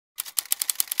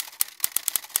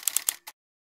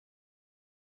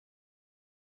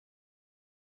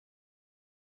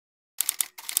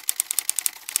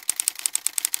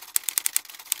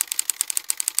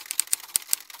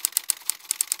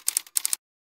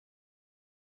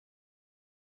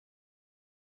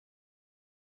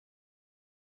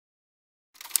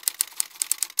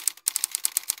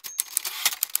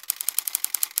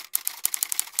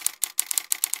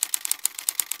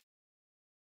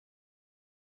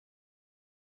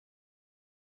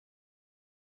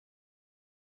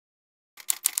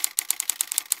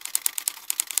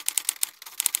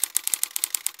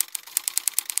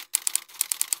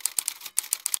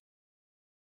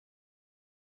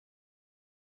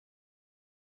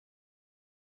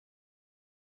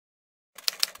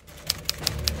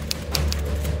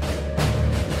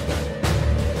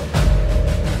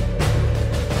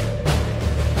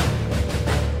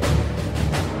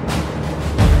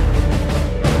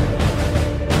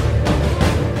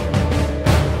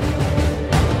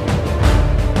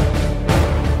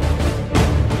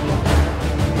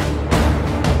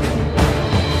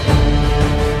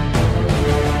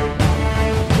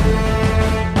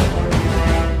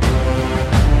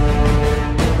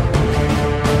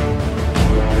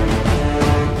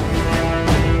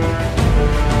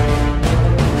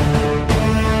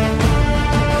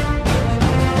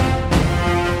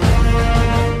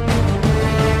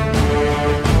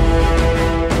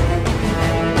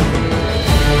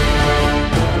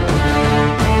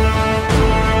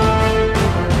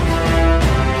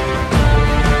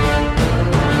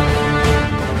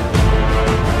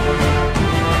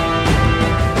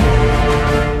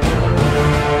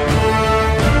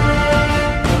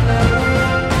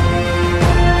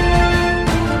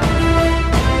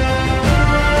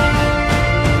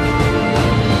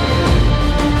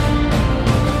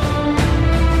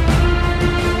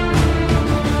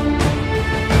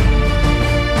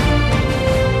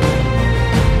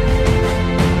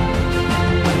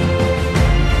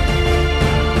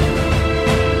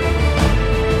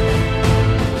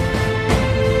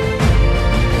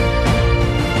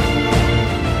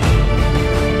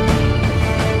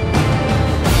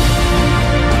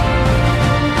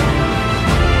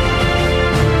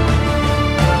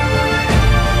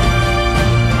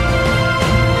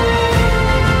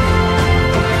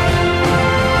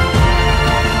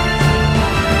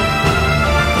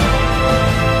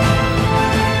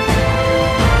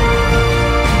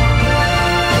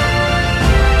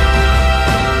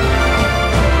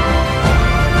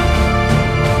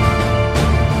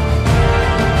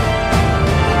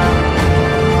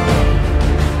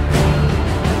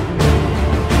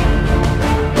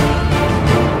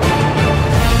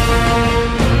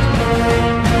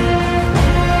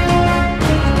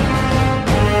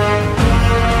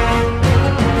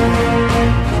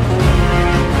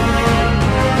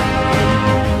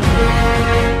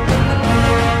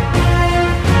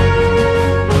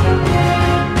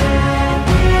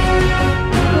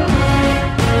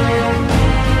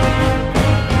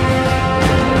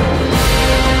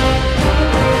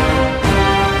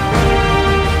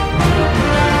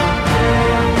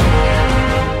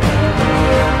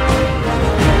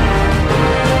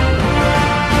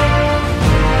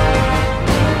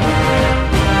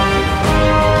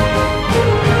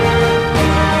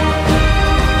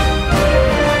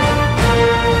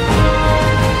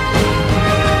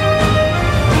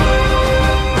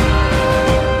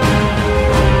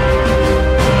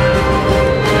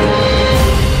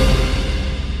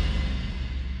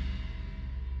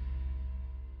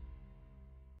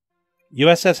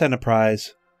USS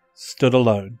Enterprise stood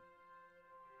alone.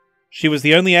 She was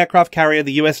the only aircraft carrier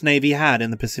the US Navy had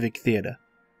in the Pacific Theater.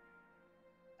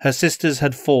 Her sisters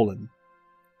had fallen.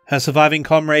 Her surviving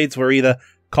comrades were either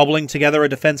cobbling together a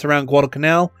defense around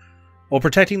Guadalcanal or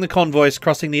protecting the convoys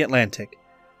crossing the Atlantic,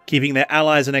 keeping their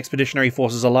allies and expeditionary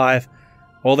forces alive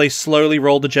while they slowly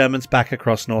rolled the Germans back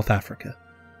across North Africa.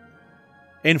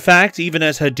 In fact, even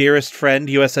as her dearest friend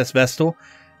USS Vestal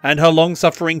and her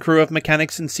long-suffering crew of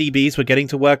mechanics and Seabees were getting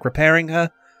to work repairing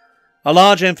her, a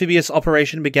large amphibious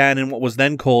operation began in what was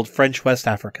then called French West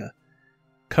Africa,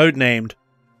 codenamed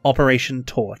Operation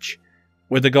Torch,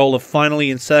 with the goal of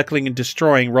finally encircling and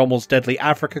destroying Rommel's deadly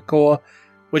Africa Corps,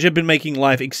 which had been making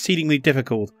life exceedingly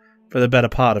difficult for the better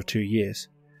part of 2 years.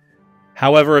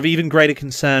 However, of even greater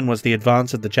concern was the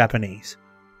advance of the Japanese.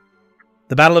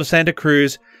 The Battle of Santa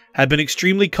Cruz had been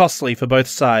extremely costly for both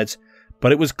sides,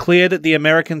 but it was clear that the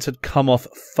Americans had come off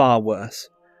far worse.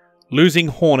 Losing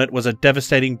Hornet was a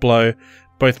devastating blow,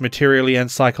 both materially and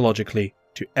psychologically,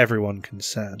 to everyone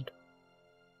concerned.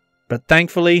 But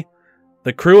thankfully,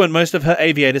 the crew and most of her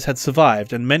aviators had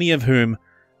survived, and many of whom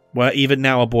were even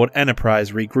now aboard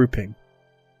Enterprise regrouping.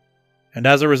 And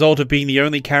as a result of being the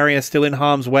only carrier still in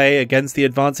harm's way against the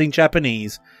advancing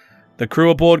Japanese, the crew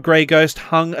aboard Grey Ghost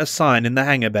hung a sign in the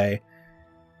hangar bay.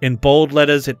 In bold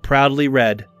letters it proudly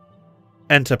read,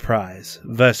 Enterprise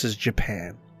versus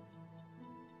Japan.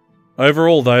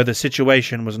 Overall, though, the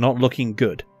situation was not looking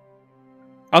good.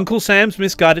 Uncle Sam's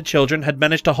misguided children had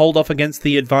managed to hold off against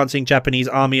the advancing Japanese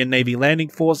Army and Navy landing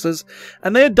forces,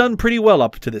 and they had done pretty well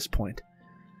up to this point.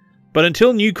 But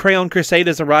until new Crayon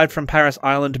Crusaders arrived from Paris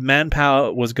Island,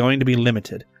 manpower was going to be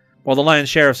limited, while the lion's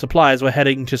share of supplies were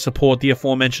heading to support the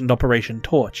aforementioned Operation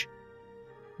Torch.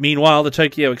 Meanwhile, the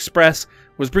Tokyo Express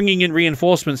was bringing in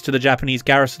reinforcements to the Japanese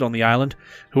garrison on the island,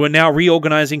 who were now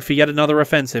reorganizing for yet another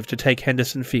offensive to take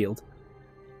Henderson Field.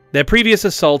 Their previous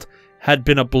assault had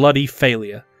been a bloody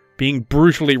failure, being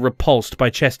brutally repulsed by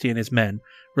Chesty and his men,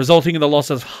 resulting in the loss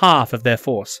of half of their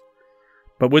force.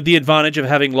 But with the advantage of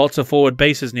having lots of forward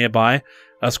bases nearby,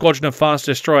 a squadron of fast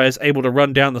destroyers able to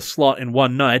run down the slot in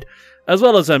one night, as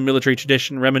well as a military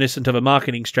tradition reminiscent of a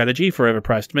marketing strategy for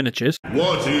overpriced miniatures.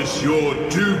 What is your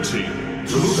duty? To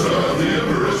serve the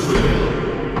Emperor's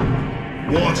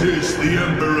will. What is the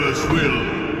Emperor's will?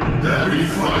 That we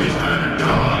fight and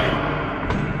die.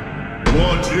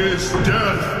 What is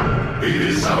death? It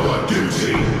is our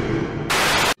duty.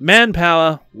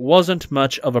 Manpower wasn't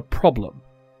much of a problem.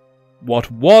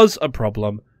 What was a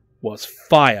problem was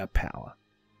firepower.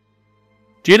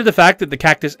 Due to the fact that the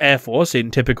Cactus Air Force,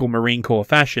 in typical Marine Corps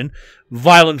fashion,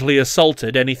 violently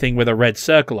assaulted anything with a red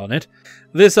circle on it,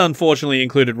 this unfortunately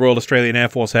included Royal Australian Air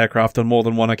Force aircraft on more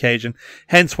than one occasion,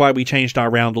 hence why we changed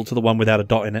our roundel to the one without a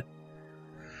dot in it.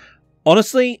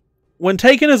 Honestly, when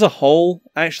taken as a whole,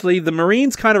 actually, the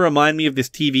Marines kind of remind me of this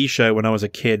TV show when I was a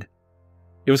kid.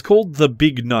 It was called The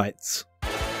Big Knights. The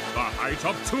height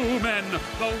of 2 men,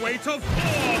 the weight of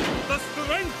 4, the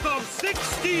strength of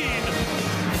 16.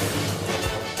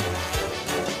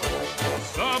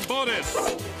 Sir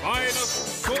Boris,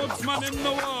 finest swordsman in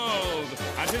the world,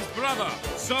 and his brother,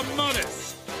 Sir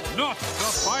Maurice, not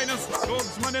the finest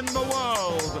swordsman in the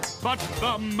world, but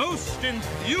the most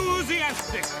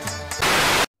enthusiastic.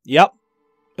 Yep.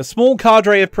 A small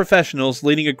cadre of professionals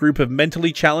leading a group of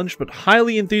mentally challenged but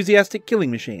highly enthusiastic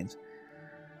killing machines.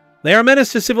 They are a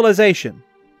menace to civilization,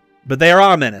 but they are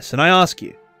our menace, and I ask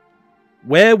you,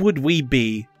 where would we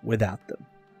be without them?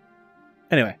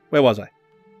 Anyway, where was I?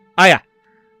 Ah yeah,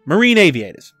 Marine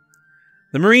aviators.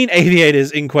 The Marine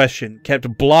aviators in question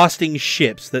kept blasting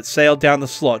ships that sailed down the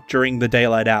slot during the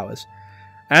daylight hours,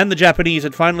 and the Japanese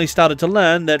had finally started to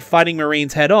learn that fighting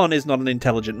Marines head-on is not an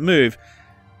intelligent move,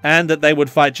 and that they would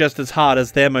fight just as hard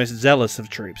as their most zealous of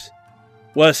troops.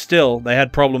 Worse still, they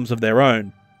had problems of their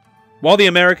own. While the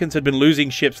Americans had been losing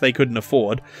ships they couldn't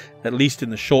afford, at least in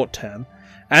the short term,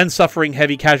 and suffering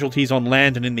heavy casualties on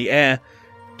land and in the air,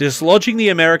 dislodging the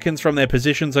Americans from their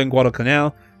positions on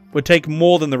Guadalcanal would take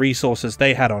more than the resources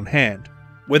they had on hand.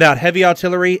 Without heavy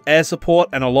artillery, air support,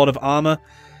 and a lot of armor,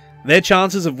 their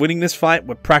chances of winning this fight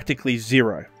were practically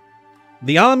zero.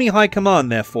 The Army High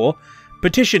Command, therefore,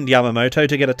 petitioned Yamamoto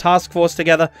to get a task force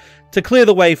together to clear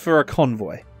the way for a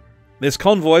convoy. This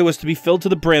convoy was to be filled to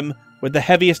the brim with the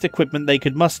heaviest equipment they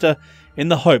could muster, in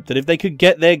the hope that if they could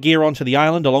get their gear onto the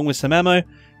island along with some ammo,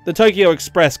 the Tokyo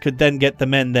Express could then get the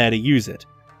men there to use it.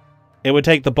 It would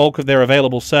take the bulk of their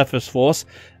available surface force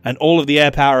and all of the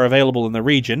air power available in the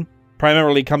region,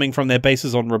 primarily coming from their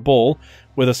bases on Rabaul,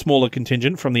 with a smaller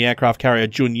contingent from the aircraft carrier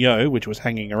Junyo, which was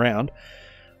hanging around.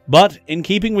 But, in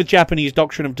keeping with Japanese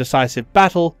doctrine of decisive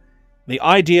battle, the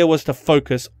idea was to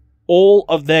focus all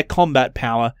of their combat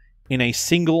power in a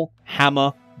single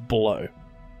hammer blow.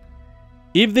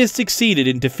 If this succeeded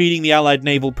in defeating the Allied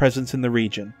naval presence in the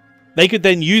region, they could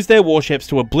then use their warships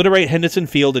to obliterate Henderson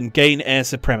Field and gain air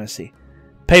supremacy,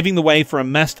 paving the way for a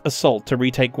massed assault to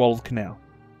retake Guadalcanal.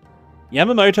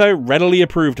 Yamamoto readily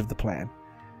approved of the plan.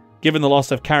 Given the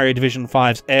loss of Carrier Division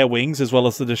 5's air wings as well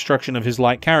as the destruction of his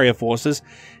light carrier forces,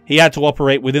 he had to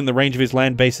operate within the range of his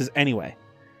land bases anyway.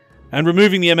 And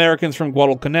removing the Americans from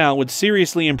Guadalcanal would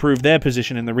seriously improve their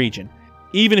position in the region,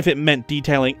 even if it meant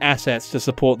detailing assets to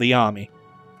support the army,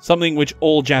 something which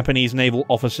all Japanese naval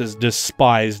officers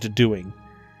despised doing.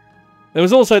 There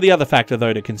was also the other factor,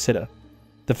 though, to consider.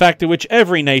 The factor which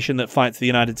every nation that fights the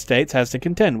United States has to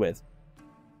contend with.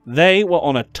 They were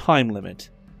on a time limit.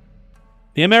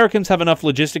 The Americans have enough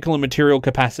logistical and material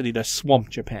capacity to swamp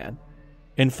Japan.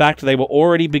 In fact, they were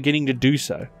already beginning to do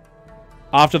so.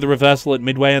 After the reversal at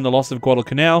Midway and the loss of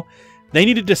Guadalcanal, they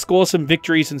needed to score some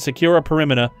victories and secure a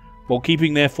perimeter while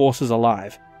keeping their forces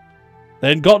alive. They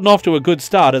had gotten off to a good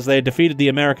start as they had defeated the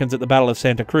Americans at the Battle of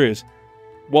Santa Cruz.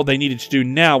 What they needed to do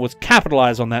now was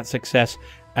capitalize on that success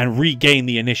and regain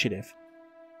the initiative.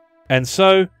 And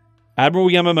so, Admiral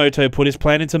Yamamoto put his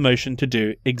plan into motion to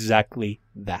do exactly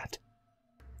that.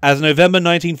 As November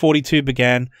 1942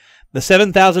 began, the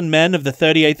 7,000 men of the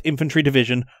 38th Infantry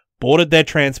Division boarded their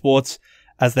transports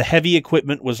as the heavy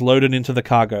equipment was loaded into the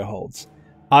cargo holds.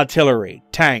 Artillery,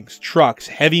 tanks, trucks,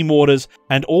 heavy mortars,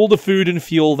 and all the food and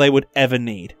fuel they would ever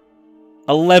need.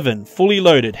 11 fully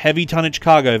loaded heavy tonnage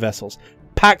cargo vessels,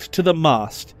 packed to the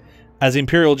mast, as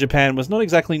Imperial Japan was not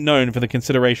exactly known for the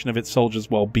consideration of its soldiers'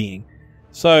 well-being.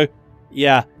 So,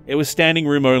 yeah, it was standing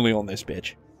room only on this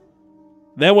bitch.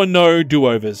 There were no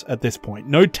do-overs at this point,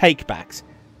 no take-backs.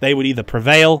 They would either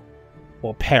prevail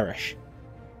or perish.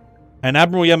 And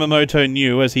Admiral Yamamoto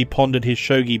knew as he pondered his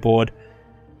shogi board,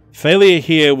 failure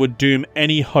here would doom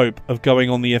any hope of going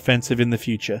on the offensive in the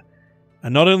future.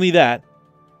 And not only that,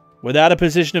 without a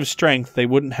position of strength, they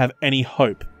wouldn't have any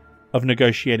hope of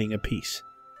negotiating a peace.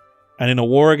 And in a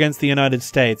war against the United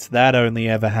States, that only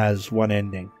ever has one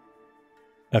ending.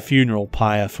 A funeral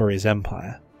pyre for his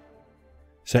empire.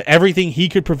 So everything he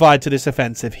could provide to this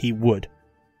offensive, he would.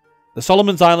 The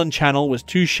Solomons Island Channel was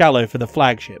too shallow for the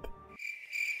flagship.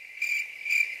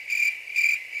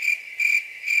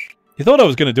 You thought I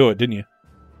was going to do it, didn't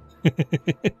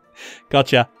you?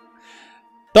 Gotcha.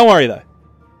 Don't worry, though.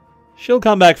 She'll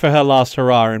come back for her last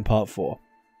hurrah in Part 4.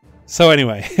 So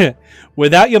anyway,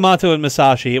 without Yamato and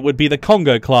Musashi, it would be the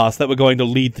Kongo class that were going to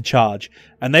lead the charge,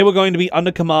 and they were going to be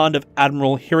under command of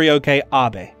Admiral Hirooki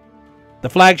Abe. The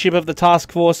flagship of the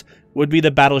task force would be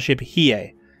the battleship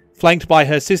Hiei, flanked by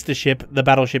her sister ship, the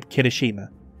battleship Kirishima.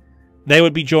 They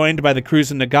would be joined by the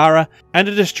cruiser Nagara and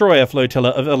a destroyer flotilla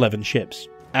of 11 ships.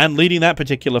 And leading that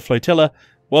particular flotilla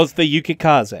was the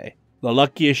Yukikaze, the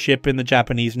luckiest ship in the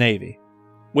Japanese Navy.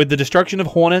 With the destruction of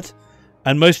Hornet,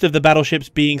 and most of the battleships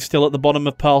being still at the bottom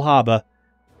of Pearl Harbor,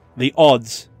 the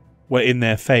odds were in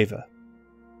their favor.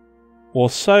 Or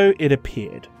so it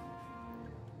appeared.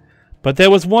 But there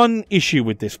was one issue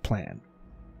with this plan.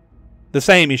 The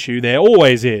same issue there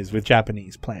always is with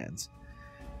Japanese plans.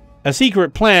 A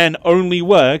secret plan only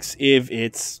works if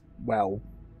it's, well,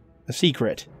 a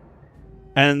secret.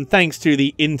 And thanks to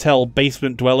the intel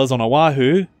basement dwellers on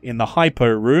Oahu, in the hypo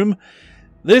room,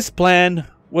 this plan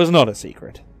was not a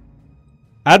secret.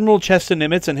 Admiral Chester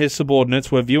Nimitz and his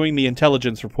subordinates were viewing the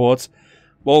intelligence reports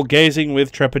while gazing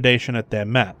with trepidation at their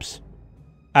maps.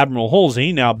 Admiral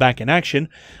Halsey, now back in action,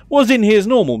 was in his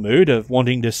normal mood of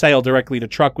wanting to sail directly to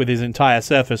truck with his entire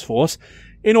surface force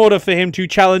in order for him to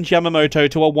challenge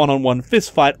Yamamoto to a one-on-one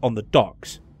fistfight on the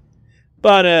docks.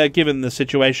 But given the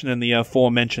situation and the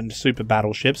aforementioned super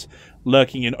battleships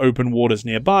lurking in open waters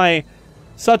nearby,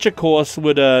 such a course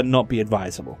would not be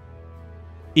advisable.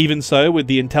 Even so, with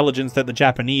the intelligence that the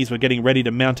Japanese were getting ready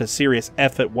to mount a serious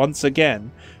effort once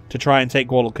again to try and take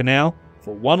Guadalcanal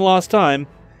for one last time,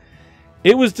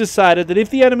 it was decided that if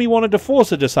the enemy wanted to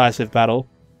force a decisive battle,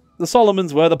 the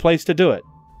Solomons were the place to do it.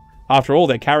 After all,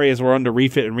 their carriers were under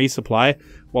refit and resupply,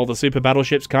 while the super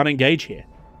battleships can't engage here.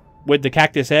 With the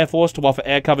Cactus Air Force to offer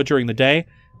air cover during the day,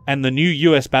 and the new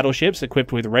US battleships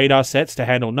equipped with radar sets to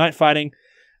handle night fighting,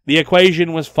 the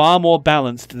equation was far more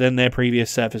balanced than their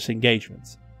previous surface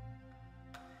engagements.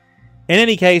 In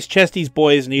any case, Chesty's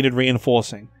boys needed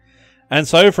reinforcing, and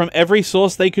so from every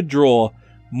source they could draw,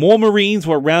 more Marines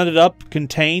were rounded up,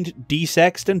 contained,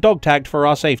 desexed, and dog-tagged for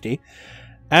our safety,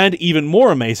 and even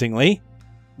more amazingly,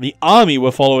 the Army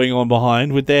were following on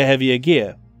behind with their heavier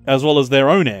gear, as well as their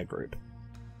own air group.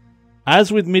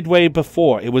 As with Midway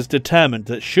before, it was determined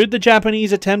that should the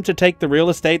Japanese attempt to take the real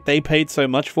estate they paid so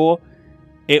much for,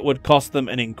 it would cost them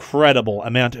an incredible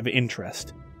amount of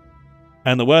interest.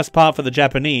 And the worst part for the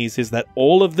Japanese is that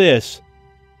all of this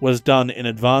was done in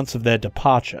advance of their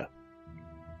departure.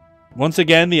 Once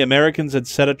again, the Americans had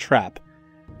set a trap,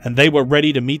 and they were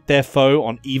ready to meet their foe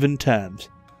on even terms.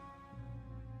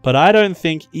 But I don't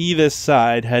think either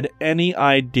side had any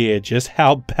idea just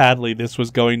how badly this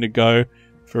was going to go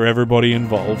for everybody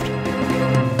involved.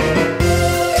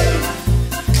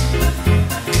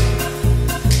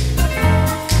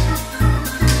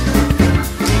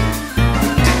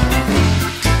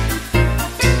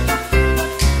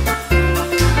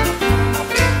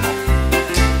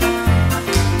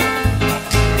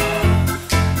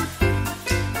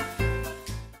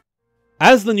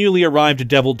 As the newly arrived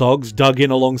devil dogs dug in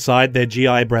alongside their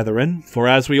GI brethren, for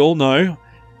as we all know,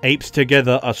 apes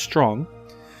together are strong,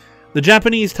 the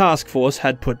Japanese task force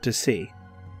had put to sea.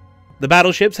 The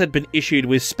battleships had been issued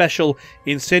with special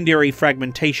incendiary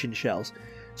fragmentation shells.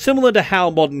 Similar to how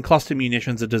modern cluster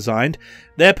munitions are designed,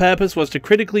 their purpose was to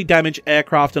critically damage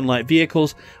aircraft and light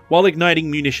vehicles while igniting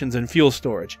munitions and fuel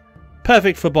storage,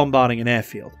 perfect for bombarding an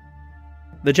airfield.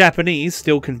 The Japanese,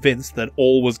 still convinced that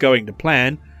all was going to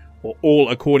plan, or all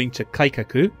according to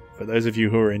Zuikaku, for those of you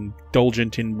who are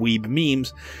indulgent in weeb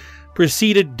memes,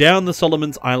 proceeded down the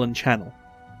Solomon Islands Channel.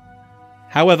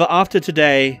 However, after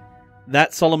today,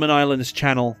 that Solomon Islands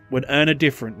Channel would earn a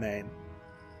different name.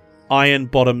 Iron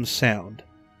Bottom Sound.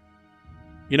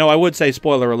 You know, I would say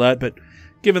spoiler alert, but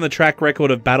given the track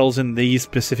record of battles in these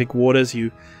Pacific waters,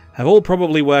 you have all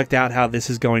probably worked out how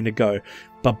this is going to go.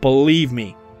 But believe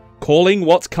me, calling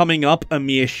what's coming up a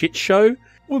mere shit show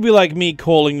would be like me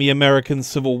calling the American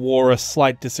Civil War a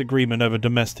slight disagreement over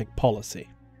domestic policy.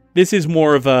 This is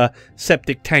more of a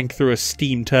septic tank through a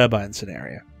steam turbine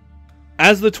scenario.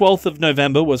 As the 12th of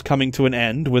November was coming to an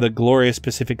end with a glorious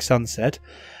Pacific sunset,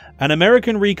 an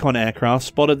American recon aircraft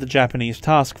spotted the Japanese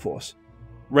task force,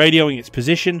 radioing its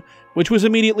position, which was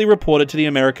immediately reported to the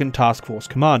American task force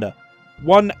commander,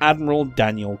 one Admiral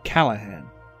Daniel Callahan.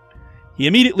 He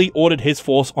immediately ordered his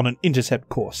force on an intercept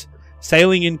course.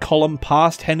 Sailing in column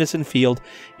past Henderson Field,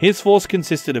 his force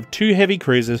consisted of 2 heavy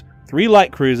cruisers, 3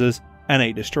 light cruisers, and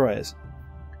 8 destroyers.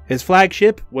 His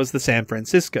flagship was the San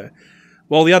Francisco,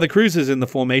 while the other cruisers in the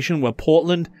formation were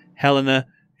Portland, Helena,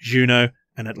 Juneau,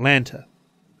 and Atlanta.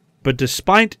 But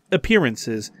despite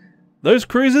appearances, those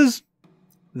cruisers,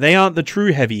 they aren't the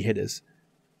true heavy hitters.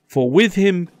 For with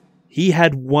him, he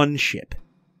had one ship.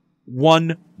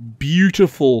 One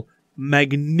beautiful,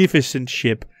 magnificent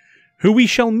ship who we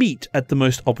shall meet at the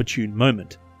most opportune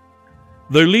moment.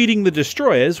 Though leading the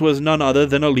destroyers was none other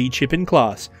than a lead ship in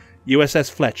class, USS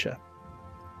Fletcher.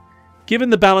 Given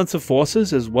the balance of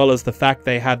forces, as well as the fact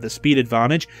they had the speed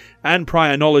advantage and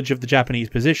prior knowledge of the Japanese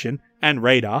position and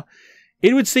radar,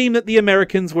 it would seem that the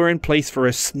Americans were in place for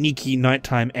a sneaky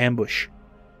nighttime ambush.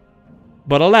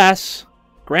 But alas,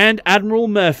 Grand Admiral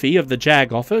Murphy of the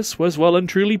JAG office was well and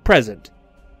truly present.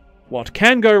 What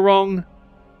can go wrong,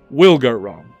 will go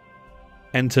wrong.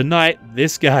 And tonight,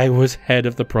 this guy was head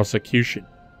of the prosecution.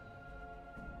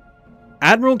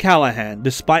 Admiral Callahan,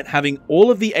 despite having all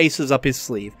of the aces up his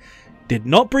sleeve, did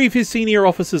not brief his senior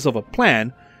officers of a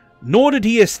plan, nor did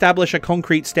he establish a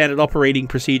concrete standard operating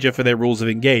procedure for their rules of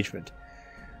engagement,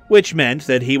 which meant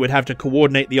that he would have to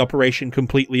coordinate the operation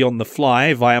completely on the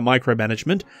fly via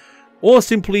micromanagement, or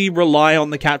simply rely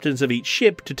on the captains of each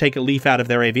ship to take a leaf out of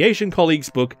their aviation colleagues'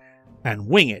 book and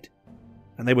wing it.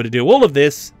 And they were to do all of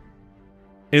this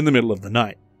in the middle of the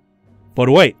night. But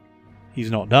wait,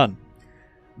 he's not done.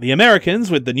 The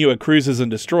Americans, with the newer cruisers and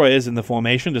destroyers in the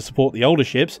formation to support the older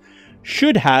ships,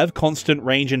 should have constant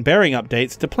range and bearing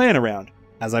updates to plan around.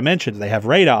 As I mentioned, they have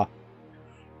radar.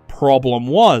 Problem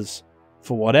was,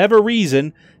 for whatever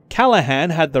reason, Callahan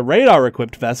had the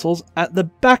radar-equipped vessels at the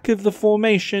back of the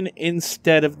formation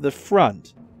instead of the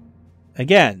front.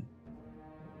 Again,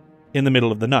 in the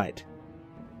middle of the night.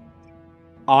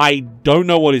 I don't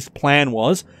know what his plan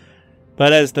was,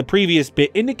 but as the previous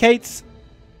bit indicates,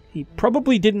 he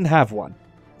probably didn't have one.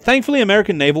 Thankfully,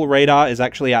 American naval radar is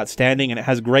actually outstanding and it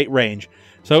has great range,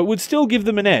 so it would still give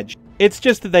them an edge. It's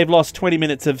just that they've lost 20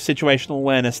 minutes of situational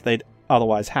awareness they'd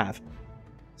otherwise have.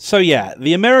 So yeah,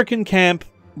 the American camp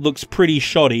looks pretty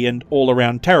shoddy and all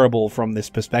around terrible from this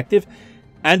perspective,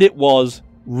 and it was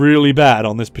really bad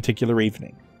on this particular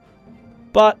evening.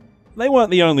 But they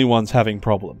weren't the only ones having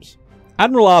problems.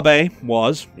 Admiral Abe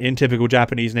was, in typical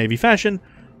Japanese Navy fashion,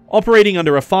 operating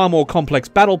under a far more complex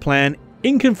battle plan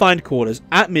in confined quarters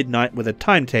at midnight with a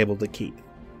timetable to keep.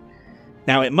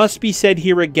 Now it must be said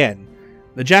here again,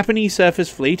 the Japanese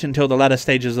surface fleet until the latter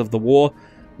stages of the war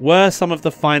were some of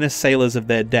the finest sailors of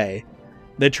their day.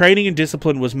 Their training and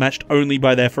discipline was matched only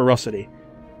by their ferocity,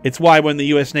 It's why when the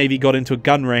US Navy got into a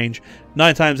gun range,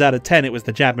 9 times out of 10 it was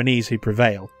the Japanese who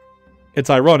prevailed. It's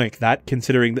ironic that,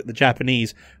 considering that the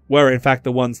Japanese were in fact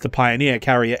the ones to pioneer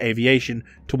carrier aviation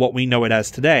to what we know it as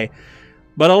today,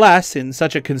 but alas, in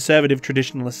such a conservative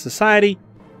traditionalist society,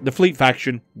 the fleet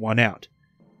faction won out.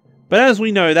 But as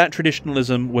we know, that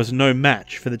traditionalism was no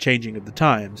match for the changing of the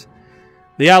times.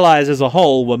 The Allies as a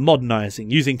whole were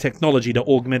modernizing, using technology to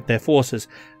augment their forces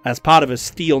as part of a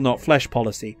steel not flesh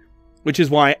policy, which is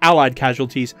why Allied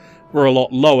casualties were a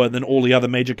lot lower than all the other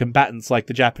major combatants like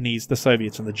the Japanese, the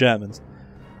Soviets, and the Germans.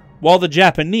 While the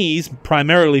Japanese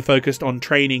primarily focused on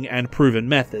training and proven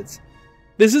methods.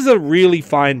 This is a really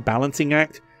fine balancing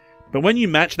act, but when you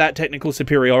match that technical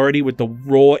superiority with the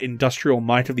raw industrial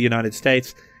might of the United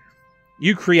States,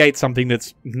 you create something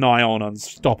that's nigh on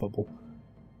unstoppable.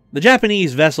 The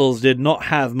Japanese vessels did not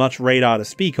have much radar to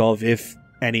speak of, if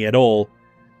any at all.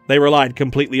 They relied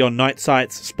completely on night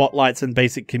sights, spotlights, and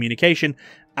basic communication,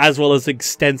 as well as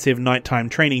extensive nighttime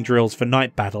training drills for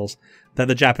night battles that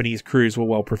the Japanese crews were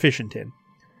well proficient in.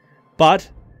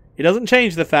 But it doesn't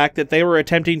change the fact that they were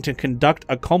attempting to conduct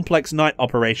a complex night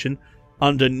operation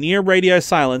under near radio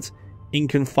silence in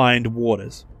confined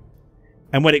waters.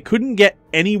 And when it couldn't get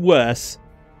any worse,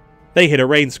 they hit a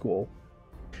rain squall.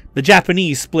 The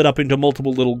Japanese split up into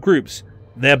multiple little groups,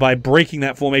 thereby breaking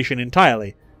that formation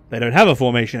entirely. They don't have a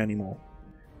formation anymore.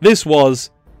 This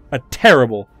was a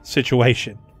terrible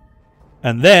situation.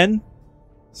 And then,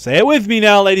 say it with me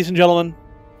now, ladies and gentlemen,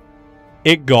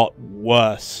 it got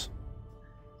worse.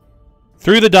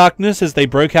 Through the darkness as they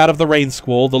broke out of the rain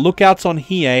squall, the lookouts on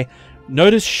Hiei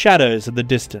noticed shadows at the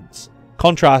distance,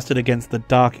 contrasted against the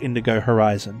dark indigo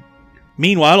horizon.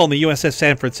 Meanwhile, on the USS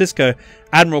San Francisco,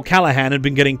 Admiral Callahan had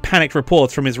been getting panicked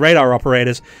reports from his radar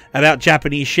operators about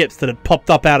Japanese ships that had popped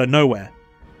up out of nowhere.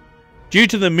 Due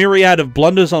to the myriad of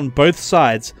blunders on both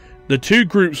sides, the two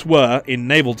groups were, in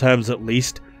naval terms at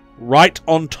least, right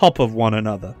on top of one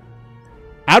another.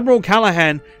 Admiral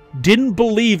Callahan didn't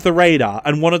believe the radar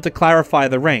and wanted to clarify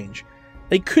the range.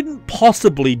 They couldn't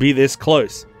possibly be this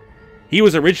close. He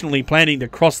was originally planning to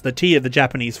cross the T of the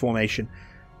Japanese formation,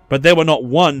 but there were not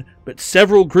one, but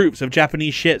several groups of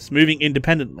Japanese ships moving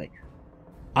independently.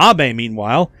 Abe,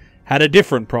 meanwhile, had a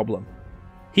different problem.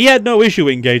 He had no issue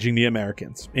engaging the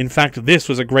Americans. In fact, this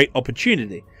was a great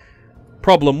opportunity.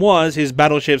 Problem was, his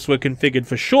battleships were configured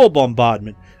for shore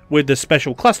bombardment with the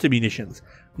special cluster munitions,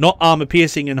 not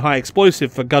armor-piercing and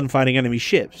high-explosive for gunfighting enemy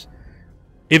ships.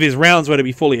 If his rounds were to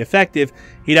be fully effective,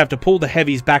 he'd have to pull the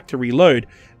heavies back to reload,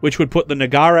 which would put the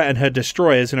Nagara and her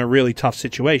destroyers in a really tough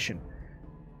situation.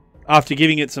 After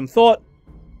giving it some thought,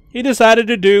 he decided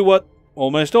to do what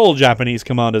almost all Japanese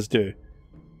commanders do.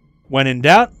 When in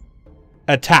doubt,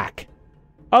 attack,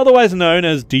 otherwise known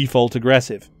as default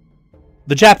aggressive.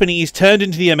 The Japanese turned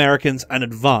into the Americans and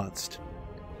advanced.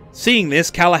 Seeing this,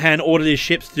 Callahan ordered his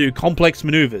ships to do complex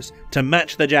maneuvers to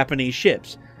match the Japanese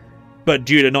ships, but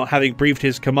due to not having briefed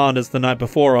his commanders the night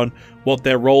before on what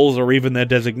their roles or even their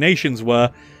designations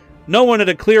were, no one had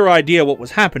a clear idea what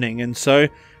was happening, and so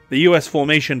the US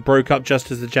formation broke up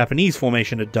just as the Japanese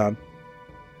formation had done,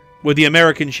 with the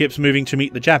American ships moving to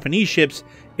meet the Japanese ships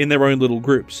in their own little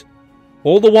groups.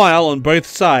 All the while, on both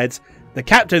sides, the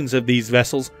captains of these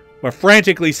vessels were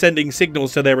frantically sending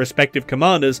signals to their respective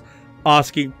commanders,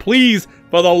 asking, "Please,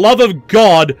 for the love of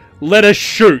God, let us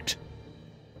shoot!"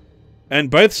 And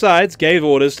both sides gave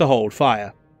orders to hold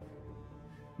fire.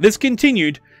 This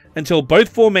continued until both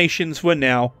formations were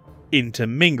now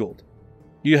intermingled.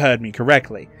 You heard me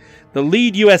correctly. The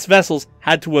lead US vessels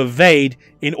had to evade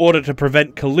in order to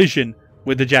prevent collision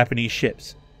with the Japanese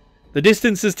ships. The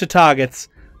distances to targets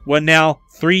were now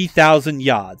 3,000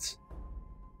 yards.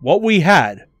 What we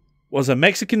had was a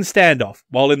Mexican standoff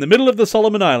while in the middle of the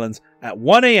Solomon Islands at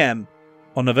 1 a.m.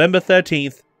 on November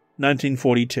 13th,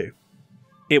 1942.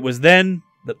 It was then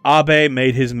that Abe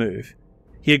made his move.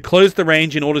 He had closed the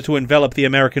range in order to envelop the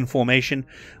American formation,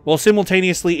 while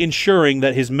simultaneously ensuring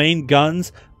that his main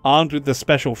guns, armed with the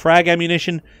special frag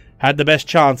ammunition, had the best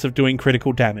chance of doing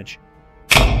critical damage.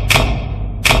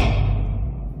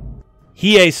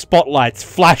 Hiei spotlights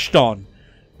flashed on,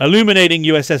 illuminating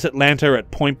USS Atlanta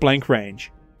at point-blank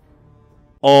range.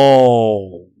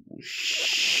 Oh,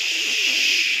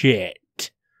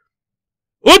 shit.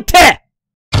 Ute!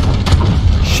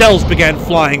 Shells began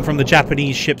flying from the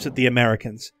Japanese ships at the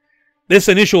Americans. This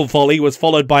initial volley was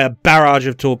followed by a barrage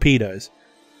of torpedoes.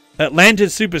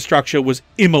 Atlanta's superstructure was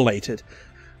immolated,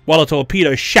 while a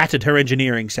torpedo shattered her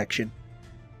engineering section.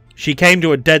 She came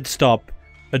to a dead stop,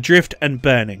 adrift and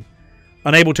burning,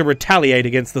 unable to retaliate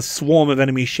against the swarm of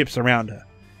enemy ships around her.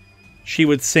 She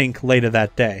would sink later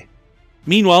that day.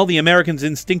 Meanwhile, the Americans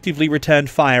instinctively returned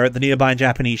fire at the nearby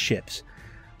Japanese ships.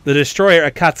 The destroyer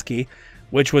Akatsuki,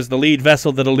 which was the lead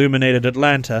vessel that illuminated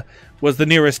Atlanta, was the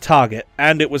nearest target,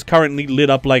 and it was currently lit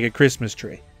up like a Christmas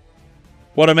tree.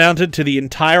 What amounted to the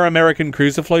entire American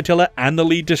cruiser flotilla and the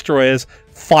lead destroyers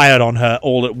fired on her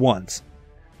all at once.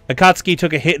 Akatsuki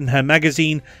took a hit in her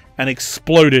magazine and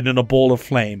exploded in a ball of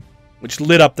flame, which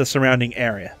lit up the surrounding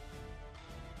area.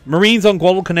 Marines on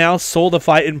Guadalcanal saw the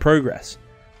fight in progress.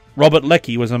 Robert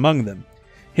Leckie was among them.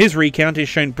 His recount is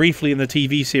shown briefly in the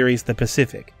TV series The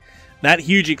Pacific. That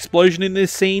huge explosion in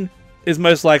this scene is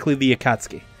most likely the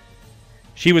Akatsuki.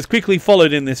 She was quickly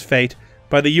followed in this fate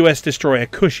by the US destroyer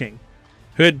Cushing,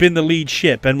 who had been the lead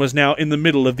ship and was now in the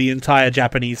middle of the entire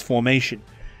Japanese formation.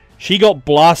 She got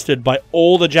blasted by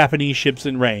all the Japanese ships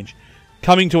in range.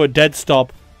 Coming to a dead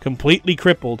stop, completely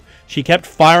crippled, she kept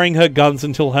firing her guns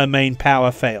until her main power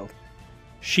failed.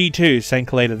 She too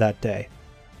sank later that day.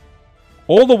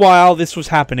 All the while this was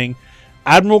happening,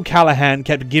 Admiral Callahan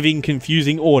kept giving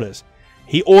confusing orders.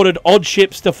 He ordered odd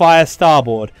ships to fire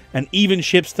starboard, and even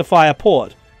ships to fire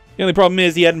port. The only problem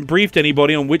is he hadn't briefed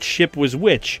anybody on which ship was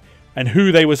which, and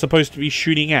who they were supposed to be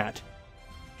shooting at.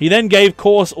 He then gave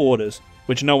course orders,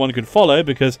 which no one could follow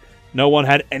because no one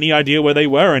had any idea where they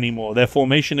were anymore. Their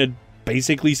formation had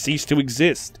basically ceased to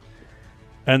exist.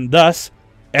 And thus,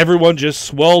 everyone just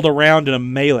swirled around in a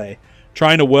melee,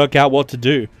 trying to work out what to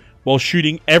do, while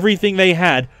shooting everything they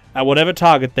had at whatever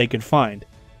target they could find.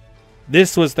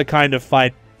 This was the kind of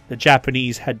fight the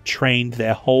Japanese had trained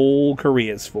their whole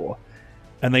careers for,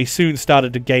 and they soon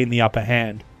started to gain the upper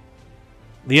hand.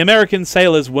 The American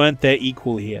sailors weren't their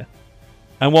equal here,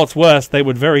 and what's worse, they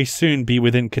would very soon be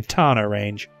within katana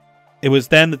range. It was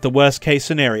then that the worst case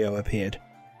scenario appeared.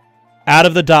 Out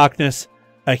of the darkness,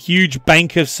 a huge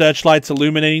bank of searchlights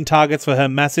illuminating targets for her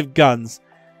massive guns,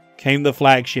 came the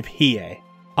flagship Hiei.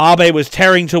 Abe was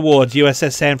tearing towards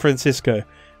USS San Francisco,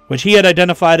 which he had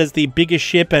identified as the biggest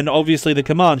ship and obviously the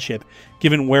command ship,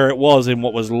 given where it was in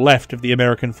what was left of the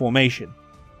American formation.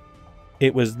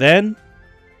 It was then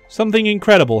something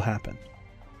incredible happened.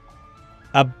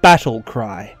 A battle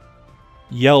cry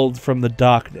yelled from the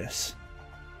darkness.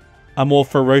 A more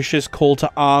ferocious call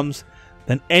to arms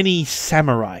than any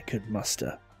samurai could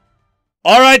muster.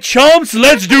 "Alright, chumps,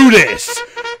 let's do this!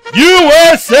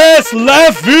 USS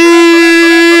Laffy!"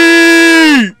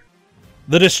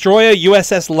 The destroyer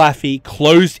USS Laffy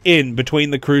closed in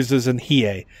between the cruisers and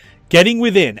Hiei, getting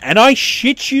within, and I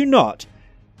shit you not,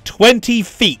 20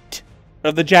 feet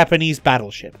of the Japanese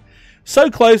battleship. So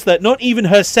close that not even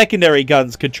her secondary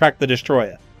guns could track the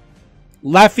destroyer.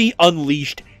 Laffy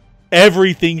unleashed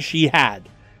everything she had.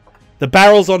 The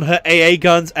barrels on her AA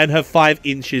guns and her 5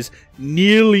 inches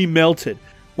nearly melted,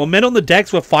 while men on the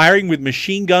decks were firing with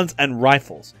machine guns and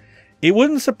rifles. It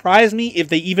wouldn't surprise me if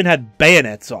they even had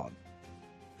bayonets on.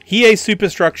 Hiei's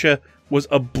superstructure was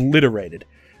obliterated.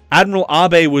 Admiral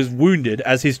Abe was wounded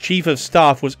as his chief of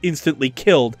staff was instantly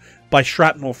killed by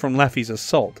shrapnel from Laffy's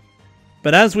assault.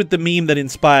 But as with the meme that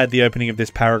inspired the opening of this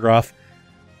paragraph,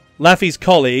 Laffy's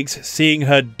colleagues, seeing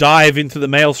her dive into the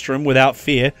maelstrom without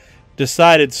fear,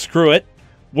 decided, screw it,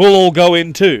 we'll all go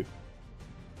in too.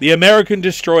 The American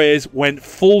destroyers went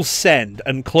full send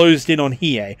and closed in on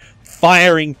Hiei,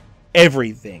 firing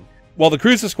everything, while the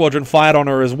cruiser squadron fired on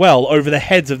her as well over the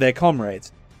heads of their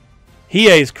comrades.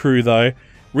 Hiei's crew, though,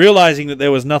 realizing that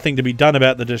there was nothing to be done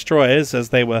about the destroyers as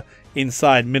they were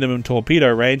inside minimum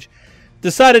torpedo range,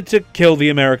 decided to kill the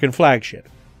American flagship.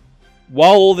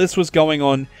 While all this was going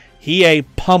on, Hiei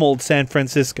pummeled San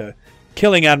Francisco,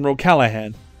 killing Admiral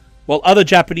Callahan, while other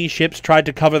Japanese ships tried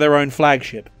to cover their own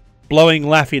flagship, blowing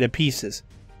Laffy to pieces.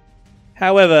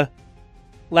 However,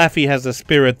 Laffy has a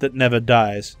spirit that never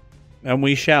dies, and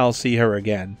we shall see her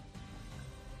again.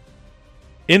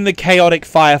 In the chaotic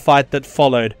firefight that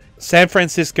followed, San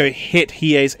Francisco hit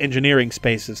Hiei's engineering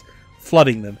spaces,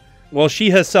 flooding them, while she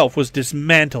herself was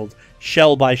dismantled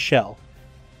shell by shell.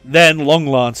 Then long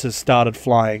lances started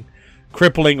flying,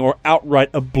 crippling or outright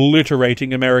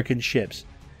obliterating American ships.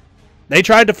 They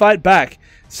tried to fight back,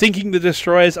 sinking the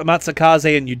destroyers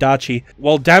Amatsukase and Udachi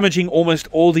while damaging almost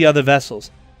all the other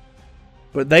vessels.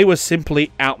 But they were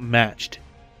simply outmatched.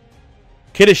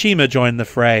 Kirishima joined the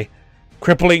fray,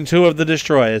 crippling 2 of the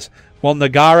destroyers, while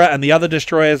Nagara and the other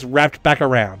destroyers wrapped back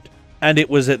around. And it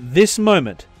was at this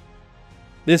moment,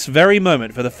 this very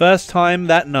moment, for the first time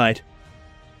that night,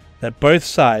 that both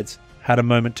sides had a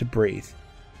moment to breathe.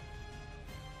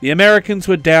 The Americans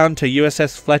were down to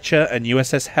USS Fletcher and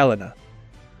USS Helena,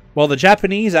 while the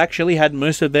Japanese actually had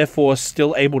most of their force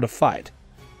still able to fight.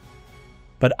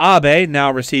 But Abe,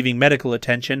 now receiving medical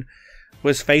attention,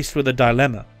 was faced with a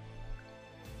dilemma.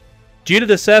 Due to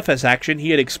the surface action, he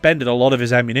had expended a lot of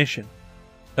his ammunition,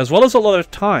 as well as a lot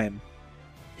of time.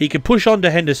 He could push on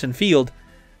to Henderson Field,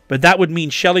 but that would mean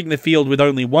shelling the field with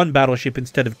only one battleship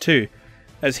instead of two,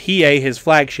 as Hiei, his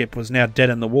flagship, was now dead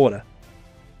in the water.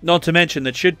 Not to mention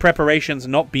that should preparations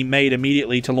not be made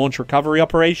immediately to launch recovery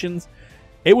operations,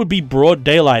 it would be broad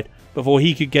daylight before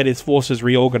he could get his forces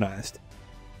reorganized.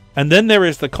 And then there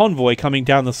is the convoy coming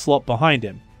down the slot behind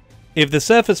him. If the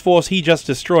surface force he just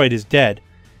destroyed is dead,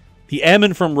 the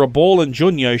airmen from Rabal and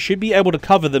Junyo should be able to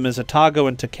cover them as Atago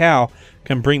and Takao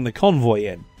can bring the convoy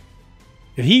in.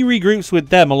 If he regroups with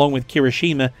them along with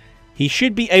Kirishima, he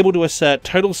should be able to assert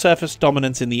total surface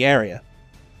dominance in the area.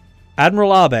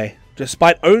 Admiral Abe,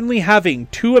 despite only having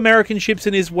 2 American ships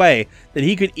in his way that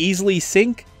he could easily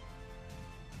sink,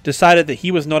 decided that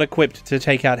he was not equipped to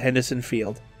take out Henderson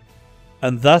Field,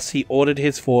 and thus he ordered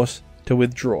his force to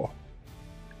withdraw.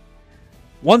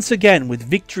 Once again, with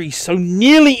victory so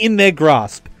nearly in their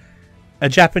grasp, a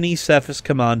Japanese surface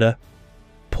commander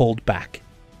pulled back.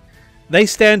 They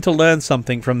stand to learn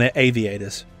something from their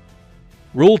aviators.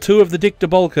 Rule 2 of the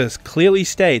Dictabolkas clearly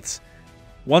states,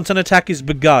 once an attack is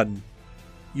begun,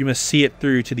 you must see it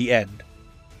through to the end.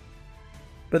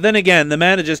 But then again, the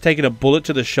man had just taken a bullet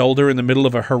to the shoulder in the middle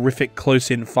of a horrific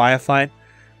close-in firefight,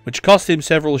 which cost him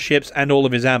several ships and all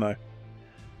of his ammo.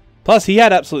 Plus, he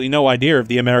had absolutely no idea if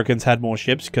the Americans had more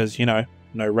ships, because, you know,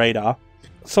 no radar.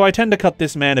 So I tend to cut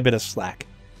this man a bit of slack,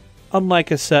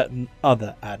 unlike a certain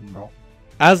other admiral.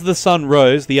 As the sun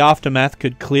rose, the aftermath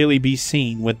could clearly be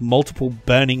seen, with multiple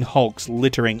burning hulks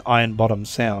littering Iron Bottom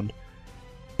Sound.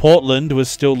 Portland was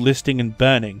still listing and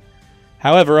burning.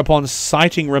 However, upon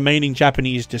sighting remaining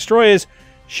Japanese destroyers,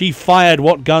 she fired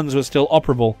what guns were still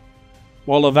operable,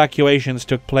 while evacuations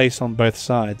took place on both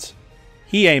sides.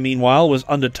 Hiei, meanwhile, was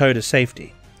under tow to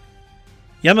safety.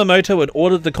 Yamamoto had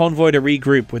ordered the convoy to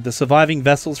regroup with the surviving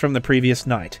vessels from the previous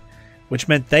night, which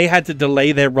meant they had to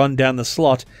delay their run down the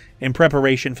slot in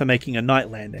preparation for making a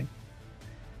night landing.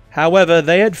 However,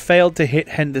 they had failed to hit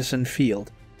Henderson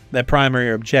Field, their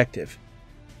primary objective.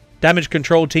 Damage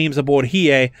control teams aboard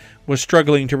Hiei were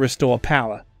struggling to restore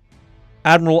power.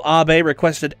 Admiral Abe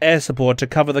requested air support to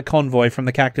cover the convoy from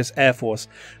the Cactus Air Force,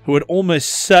 who would almost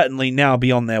certainly now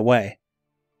be on their way.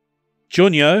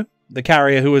 Junyo, the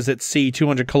carrier who was at sea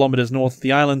 200 kilometers north of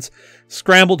the islands,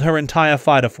 scrambled her entire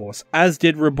fighter force, as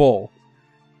did Rabal.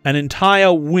 An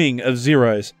entire wing of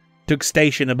Zeros took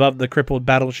station above the crippled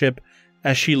battleship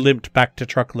as she limped back to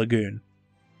Truck Lagoon.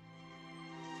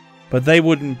 But they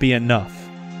wouldn't be enough,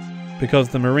 because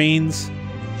the Marines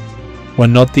were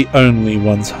not the only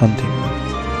ones hunting them.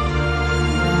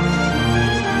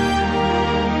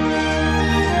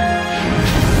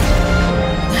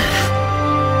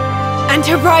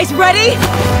 Enterprise ready?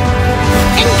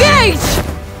 Engage!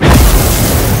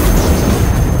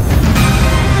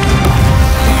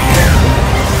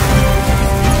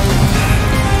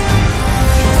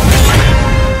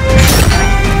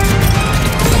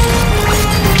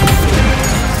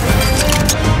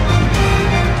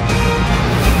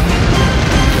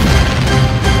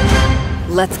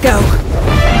 Let's go.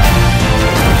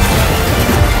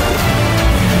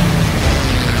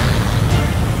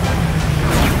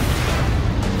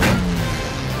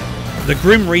 The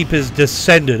Grim Reapers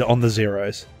descended on the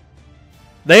Zeros.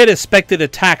 They had expected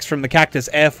attacks from the Cactus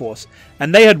Air Force,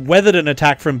 and they had weathered an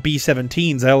attack from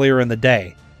B-17s earlier in the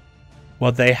day.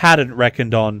 What they hadn't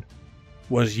reckoned on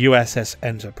was USS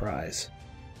Enterprise.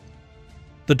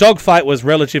 The dogfight was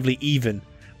relatively even,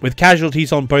 with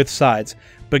casualties on both sides,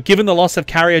 but given the loss of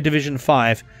Carrier Division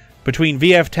 5, between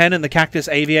VF-10 and the Cactus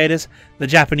Aviators, the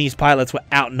Japanese pilots were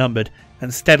outnumbered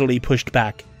and steadily pushed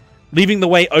back, leaving the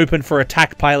way open for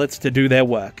attack pilots to do their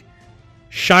work.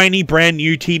 Shiny brand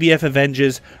new TBF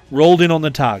Avengers rolled in on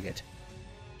the target.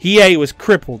 Hiei was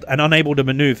crippled and unable to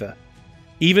maneuver.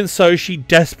 Even so, she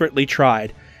desperately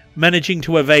tried, managing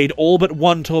to evade all but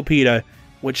one torpedo,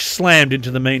 which slammed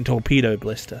into the main torpedo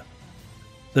blister.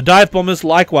 The dive bombers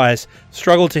likewise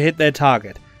struggled to hit their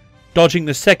target, dodging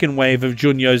the second wave of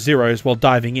Junyo Zeros while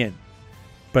diving in.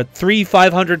 But 3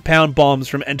 500-pound bombs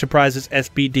from Enterprise's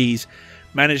SBDs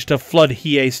managed to flood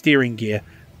Hiei's steering gear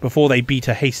before they beat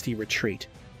a hasty retreat.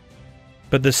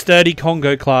 But the sturdy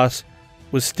Kongo class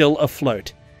was still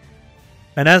afloat,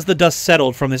 and as the dust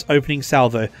settled from this opening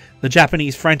salvo, the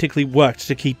Japanese frantically worked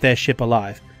to keep their ship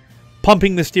alive,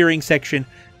 pumping the steering section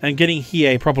and getting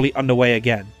Hiei properly underway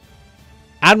again.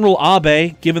 Admiral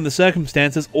Abe, given the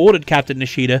circumstances, ordered Captain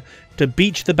Nishida to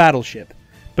beach the battleship,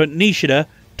 but Nishida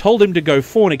told him to go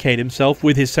fornicate himself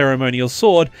with his ceremonial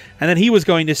sword and that he was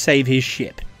going to save his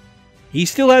ship. He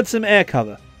still had some air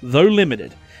cover, though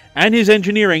limited, and his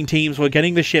engineering teams were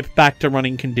getting the ship back to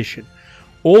running condition.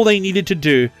 All they needed to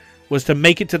do was to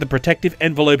make it to the protective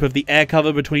envelope of the air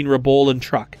cover between Rabal and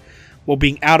Truck, while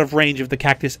being out of range of the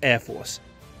Cactus Air Force.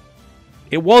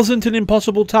 It wasn't an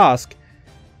impossible task.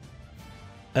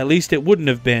 At least it wouldn't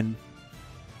have been,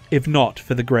 if not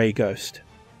for the Grey Ghost.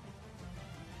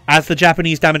 As the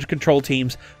Japanese damage control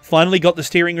teams finally got the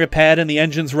steering repaired and the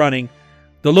engines running,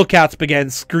 the lookouts began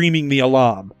screaming the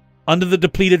alarm. Under the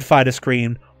depleted fighter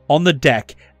screen, on the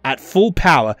deck, at full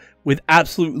power, with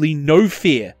absolutely no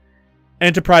fear,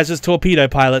 Enterprise's torpedo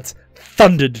pilots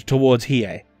thundered towards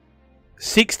Hiei.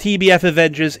 6 TBF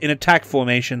Avengers in attack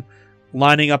formation,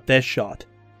 lining up their shot.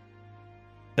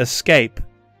 Escape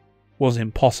was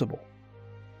impossible.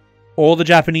 All the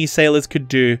Japanese sailors could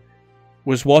do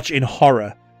was watch in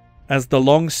horror as the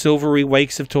long silvery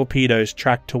wakes of torpedoes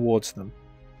tracked towards them.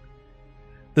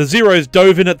 The Zeros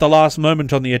dove in at the last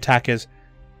moment on the attackers,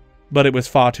 but it was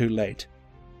far too late.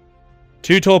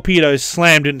 2 torpedoes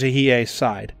slammed into Hiei's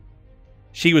side.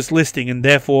 She was listing, and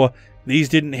therefore these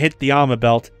didn't hit the armor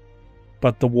belt,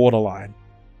 but the waterline.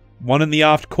 One in the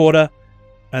aft quarter,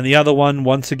 and the other one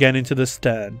once again into the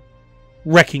stern,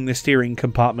 wrecking the steering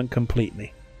compartment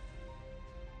completely.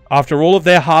 After all of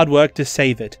their hard work to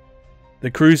save it,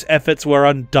 the crew's efforts were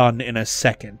undone in a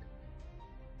second.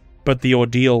 But the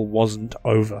ordeal wasn't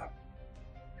over.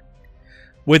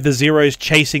 With the Zeros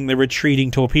chasing the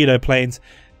retreating torpedo planes,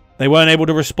 they weren't able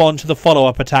to respond to the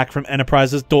follow-up attack from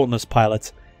Enterprise's Dauntless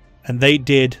pilots, and they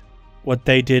did what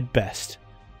they did best.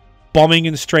 Bombing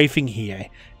and strafing Hiei,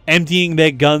 emptying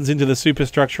their guns into the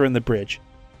superstructure and the bridge.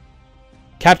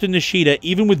 Captain Nishida,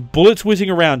 even with bullets whizzing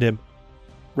around him,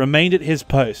 remained at his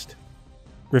post,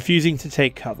 refusing to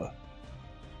take cover.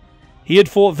 He had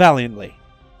fought valiantly.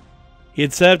 He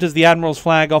had served as the Admiral's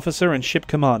flag officer and ship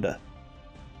commander.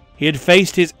 He had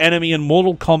faced his enemy in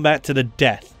mortal combat to the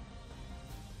death.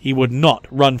 He would not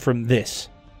run from this.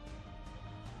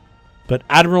 But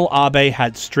Admiral Abe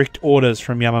had strict orders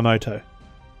from Yamamoto.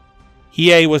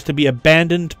 Hiei was to be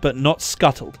abandoned but not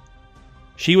scuttled.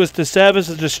 She was to serve as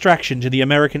a distraction to the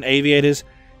American aviators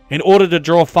in order to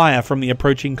draw fire from the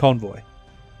approaching convoy.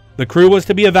 The crew was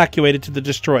to be evacuated to the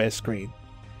destroyer screen.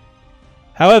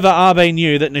 However, Abe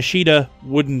knew that Nishida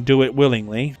wouldn't do it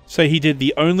willingly, so he did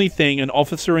the only thing an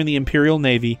officer in the Imperial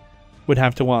Navy would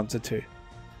have to answer to.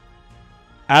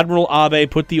 Admiral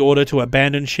Abe put the order to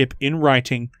abandon ship in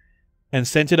writing and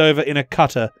sent it over in a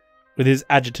cutter with his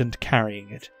adjutant carrying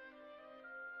it.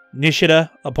 Nishida,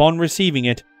 upon receiving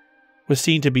it, was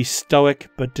seen to be stoic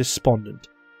but despondent.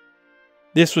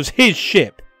 This was his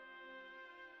ship.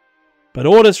 But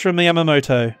orders from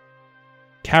Yamamoto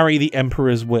carry the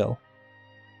Emperor's will,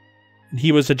 and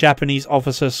he was a Japanese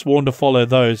officer sworn to follow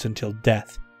those until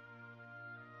death.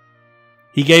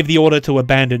 He gave the order to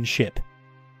abandon ship.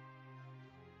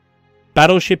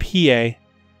 Battleship Hiei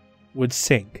would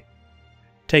sink,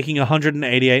 taking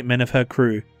 188 men of her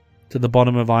crew to the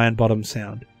bottom of Iron Bottom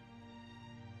Sound.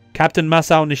 Captain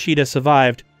Masao Nishida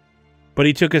survived, but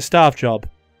he took a staff job,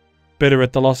 bitter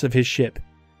at the loss of his ship.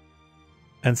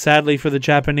 And sadly for the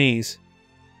Japanese,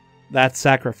 that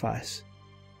sacrifice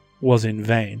was in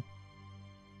vain.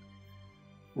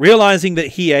 Realizing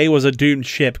that Hiei was a doomed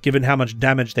ship given how much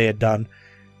damage they had done,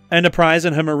 Enterprise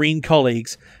and her Marine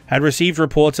colleagues had received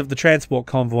reports of the transport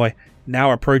convoy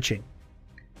now approaching.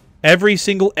 Every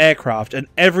single aircraft and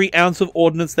every ounce of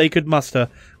ordnance they could muster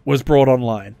was brought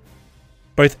online.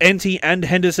 Both NT and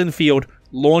Henderson Field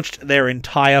launched their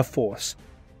entire force.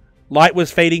 Light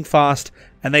was fading fast,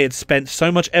 and they had spent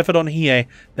so much effort on Hiei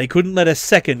they couldn't let a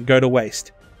second go to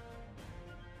waste.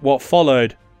 What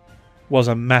followed was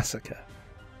a massacre.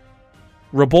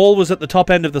 Rabal was at the top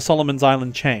end of the Solomon's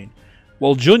Island chain,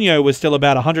 while Junyo was still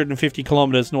about 150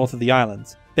 kilometers north of the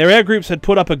islands. Their air groups had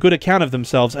put up a good account of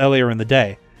themselves earlier in the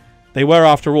day. They were,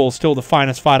 after all, still the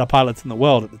finest fighter pilots in the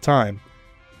world at the time.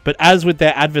 But as with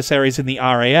their adversaries in the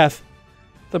RAF,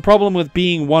 the problem with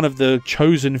being one of the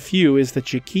chosen few is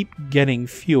that you keep getting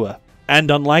fewer. And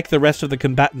unlike the rest of the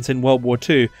combatants in World War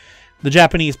II, the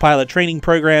Japanese pilot training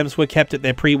programs were kept at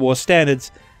their pre-war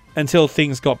standards until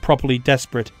things got properly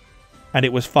desperate, and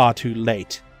it was far too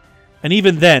late. And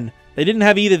even then, they didn't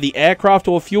have either the aircraft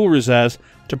or fuel reserves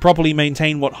to properly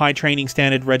maintain what high training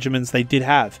standard regimens they did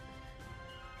have.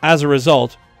 As a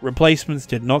result, replacements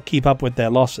did not keep up with their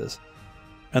losses,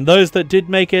 and those that did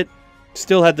make it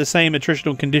still had the same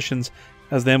attritional conditions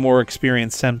as their more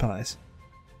experienced senpais.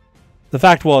 The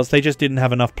fact was, they just didn't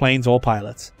have enough planes or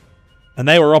pilots, and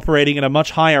they were operating at a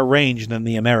much higher range than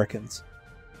the Americans.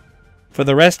 For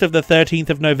the rest of the 13th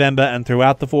of November and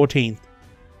throughout the 14th,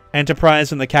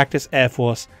 Enterprise and the Cactus Air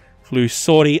Force flew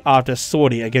sortie after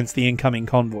sortie against the incoming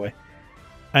convoy,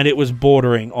 and it was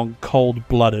bordering on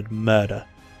cold-blooded murder.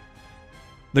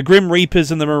 The Grim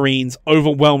Reapers and the Marines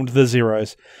overwhelmed the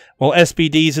Zeros, while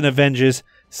SPDs and Avengers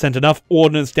sent enough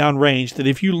ordnance downrange that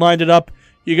if you lined it up,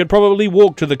 you could probably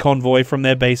walk to the convoy from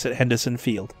their base at Henderson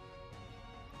Field.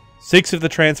 6 of the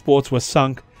transports were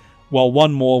sunk, while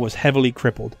 1 more was heavily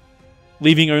crippled,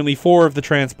 leaving only 4 of the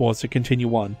transports to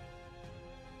continue on.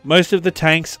 Most of the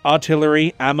tanks,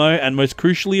 artillery, ammo, and most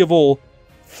crucially of all,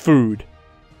 food,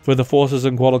 for the forces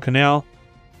on Guadalcanal,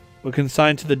 were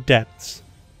consigned to the depths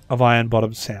of Iron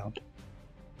Bottom Sound.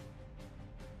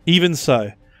 Even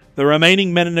so, the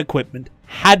remaining men and equipment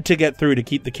had to get through to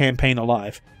keep the campaign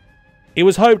alive. It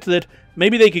was hoped that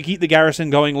maybe they could keep the garrison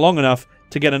going long enough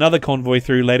to get another convoy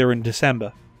through later in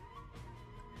December.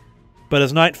 But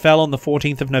as night fell on the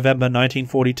 14th of November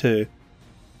 1942,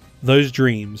 those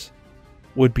dreams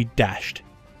would be dashed.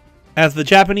 As the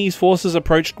Japanese forces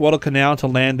approached Guadalcanal to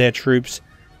land their troops,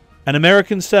 an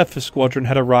American surface squadron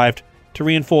had arrived to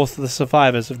reinforce the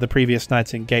survivors of the previous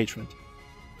night's engagement.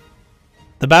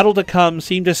 The battle to come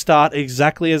seemed to start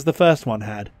exactly as the first one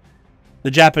had.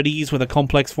 The Japanese, with a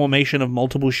complex formation of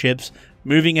multiple ships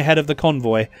moving ahead of the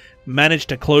convoy, managed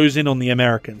to close in on the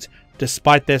Americans,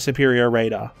 despite their superior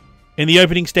radar. In the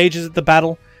opening stages of the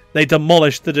battle, they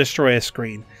demolished the destroyer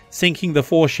screen, sinking the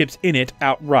 4 ships in it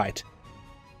outright.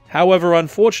 However,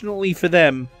 unfortunately for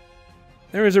them,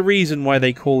 there is a reason why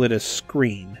they call it a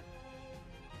screen.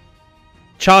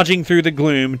 Charging through the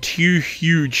gloom, 2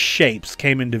 huge shapes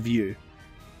came into view.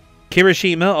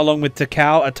 Kirishima, along with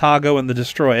Takao, Atago, and the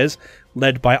destroyers,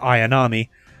 led by Iron Army,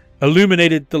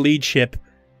 illuminated the lead ship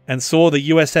and saw the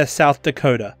USS South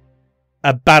Dakota,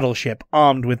 a battleship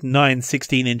armed with 9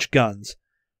 16-inch guns.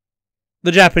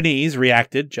 The Japanese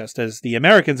reacted just as the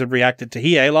Americans had reacted to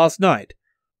Hiei last night.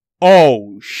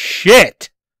 Oh shit!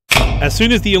 As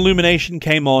soon as the illumination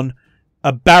came on,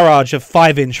 a barrage of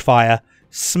 5-inch fire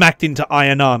smacked into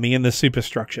Iron Army in the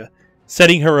superstructure,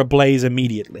 setting her ablaze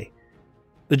immediately.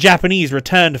 The Japanese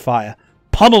returned fire,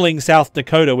 pummeling South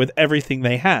Dakota with everything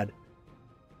they had.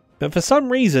 But for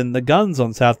some reason, the guns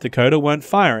on South Dakota weren't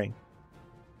firing.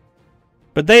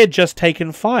 But they had just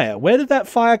taken fire. Where did that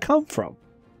fire come from?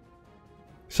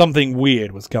 Something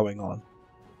weird was going on.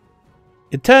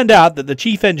 It turned out that the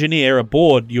chief engineer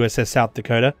aboard USS South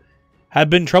Dakota had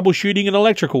been troubleshooting an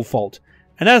electrical fault,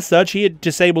 and as such he had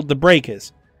disabled the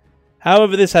breakers.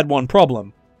 However, this had one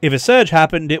problem. If a surge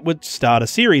happened, it would start a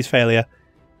series failure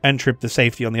and trip the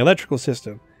safety on the electrical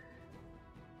system.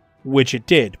 Which it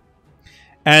did.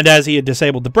 And as he had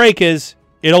disabled the breakers,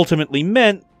 it ultimately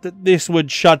meant that this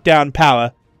would shut down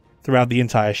power throughout the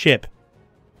entire ship.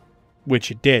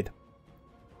 Which it did.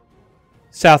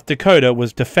 South Dakota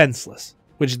was defenseless,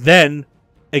 which then,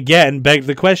 again, begged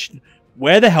the question,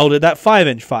 where the hell did that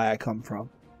 5-inch fire come from?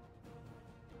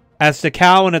 As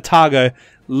Takao and Atago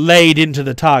laid into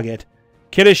the target,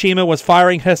 Kirishima was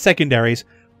firing her secondaries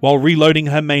while reloading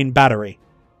her main battery.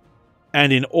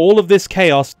 And in all of this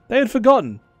chaos, they had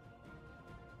forgotten.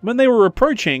 When they were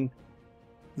approaching,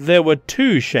 there were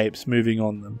 2 shapes moving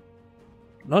on them.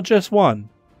 Not just one.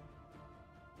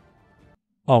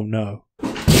 Oh no.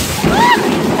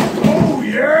 Oh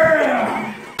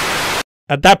yeah!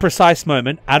 At that precise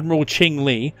moment, Admiral Ching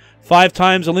Li, 5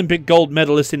 times Olympic gold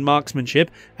medalist in marksmanship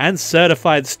and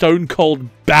certified stone-cold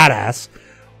badass,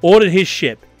 ordered his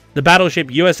ship, the battleship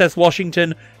USS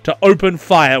Washington, to open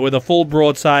fire with a full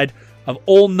broadside of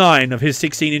all 9 of his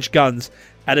 16-inch guns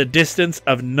at a distance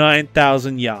of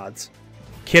 9,000 yards.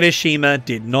 Kirishima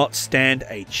did not stand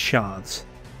a chance.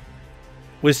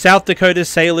 With South Dakota's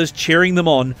sailors cheering them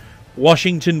on,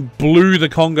 Washington blew the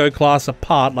Congo class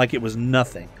apart like it was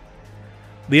nothing.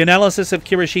 The analysis of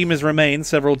Kirishima's remains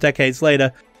several decades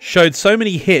later showed so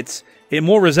many hits it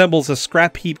more resembles a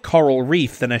scrap heap coral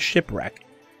reef than a shipwreck.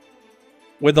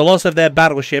 With the loss of their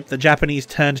battleship, the Japanese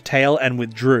turned tail and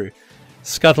withdrew,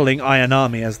 scuttling Iron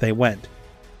Army as they went.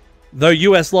 Though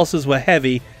US losses were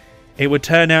heavy, it would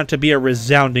turn out to be a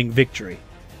resounding victory.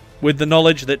 With the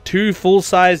knowledge that 2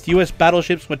 full-sized US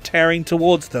battleships were tearing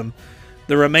towards them,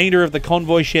 the remainder of the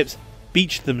convoy ships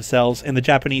beached themselves in the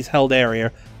Japanese-held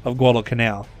area of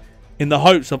Guadalcanal, in the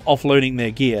hopes of offloading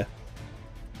their gear.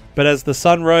 But as the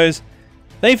sun rose,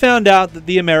 they found out that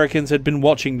the Americans had been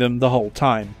watching them the whole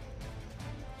time.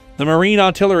 The Marine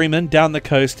artillerymen down the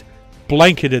coast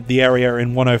blanketed the area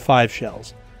in 105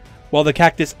 shells, while the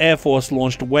Cactus Air Force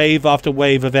launched wave after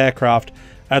wave of aircraft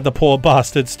at the poor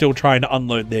bastards still trying to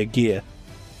unload their gear.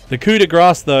 The coup de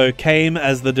grace, though, came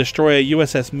as the destroyer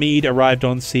USS Meade arrived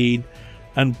on scene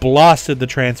and blasted the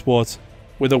transports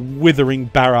with a withering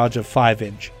barrage of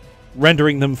 5-inch.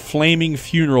 rendering them flaming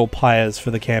funeral pyres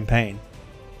for the campaign.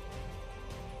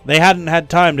 They hadn't had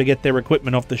time to get their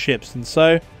equipment off the ships, and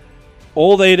so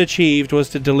all they had achieved was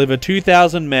to deliver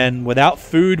 2,000 men without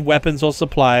food, weapons, or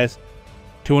supplies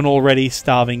to an already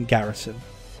starving garrison.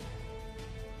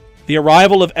 The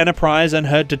arrival of Enterprise and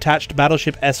her detached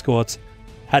battleship escorts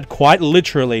had quite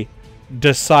literally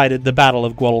decided the Battle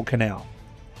of Guadalcanal.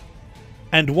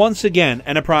 And once again,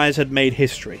 Enterprise had made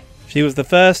history. She was the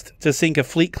first to sink a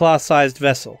fleet-class-sized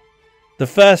vessel, the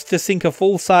first to sink a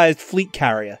full-sized fleet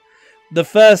carrier, the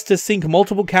first to sink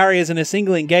multiple carriers in a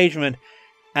single engagement,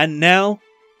 and now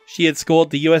she had scored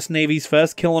the US Navy's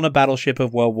first kill on a battleship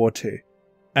of World War II,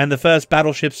 and the first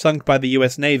battleship sunk by the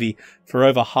US Navy for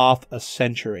over half a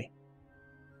century.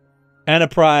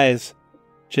 Enterprise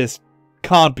just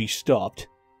can't be stopped.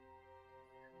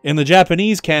 In the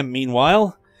Japanese camp,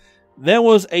 meanwhile, there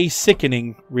was a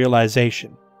sickening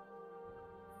realization.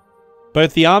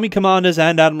 Both the army commanders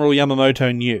and Admiral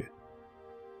Yamamoto knew.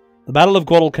 The Battle of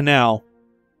Guadalcanal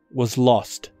was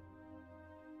lost.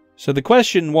 So the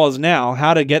question was now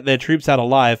how to get their troops out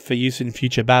alive for use in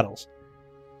future battles.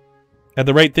 At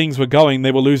the rate things were going,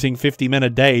 they were losing 50 men a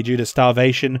day due to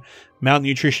starvation,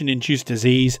 malnutrition-induced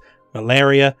disease,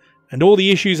 malaria, and all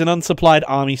the issues an unsupplied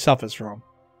army suffers from.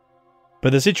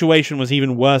 But the situation was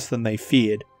even worse than they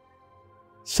feared.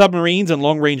 Submarines and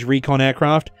long-range recon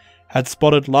aircraft had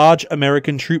spotted large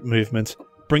American troop movements,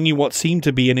 bringing what seemed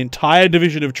to be an entire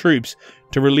division of troops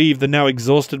to relieve the now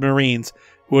exhausted Marines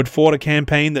who had fought a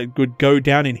campaign that would go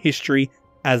down in history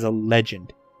as a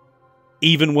legend.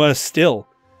 Even worse still,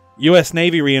 US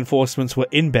Navy reinforcements were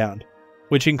inbound,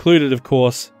 which included, of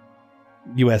course,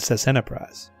 USS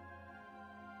Enterprise.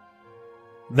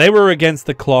 They were against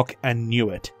the clock and knew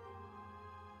it.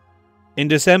 In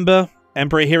December,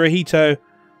 Emperor Hirohito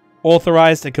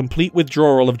authorized a complete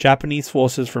withdrawal of Japanese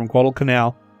forces from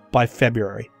Guadalcanal by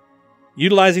February,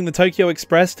 utilizing the Tokyo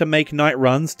Express to make night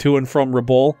runs to and from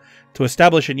Rabaul to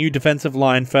establish a new defensive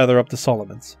line further up the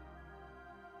Solomons.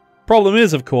 Problem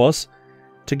is, of course,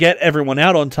 to get everyone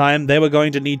out on time, they were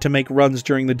going to need to make runs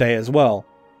during the day as well,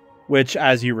 which,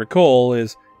 as you recall,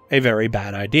 is a very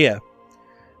bad idea.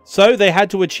 So they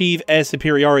had to achieve air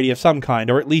superiority of some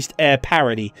kind, or at least air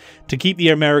parity, to keep the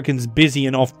Americans busy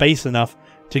and off base enough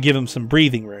to give them some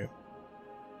breathing room.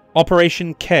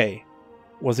 Operation K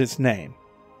was its name.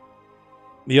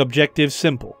 The objective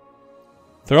simple: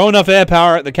 throw enough air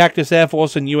power at the Cactus Air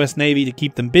Force and US Navy to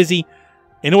keep them busy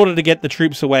in order to get the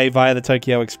troops away via the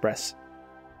Tokyo Express.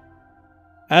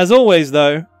 As always,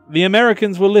 though, the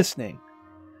Americans were listening,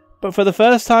 but for the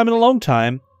first time in a long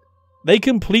time, they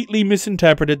completely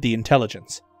misinterpreted the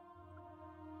intelligence.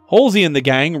 Halsey and the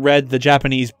gang read the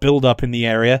Japanese build-up in the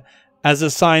area as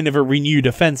a sign of a renewed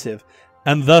offensive,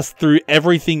 and thus threw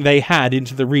everything they had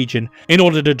into the region in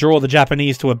order to draw the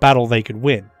Japanese to a battle they could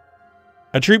win.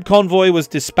 A troop convoy was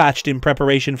dispatched in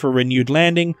preparation for a renewed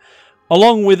landing,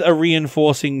 along with a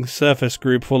reinforcing surface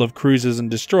group full of cruisers and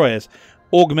destroyers,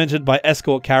 augmented by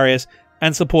escort carriers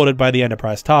and supported by the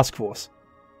Enterprise Task Force.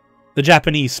 The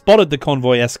Japanese spotted the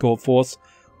convoy escort force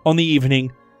on the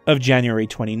evening of January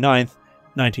 29th,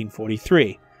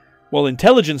 1943, while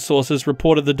intelligence sources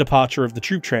reported the departure of the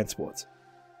troop transports.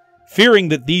 Fearing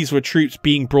that these were troops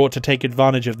being brought to take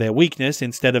advantage of their weakness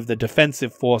instead of the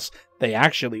defensive force they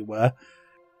actually were,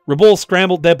 Rabaul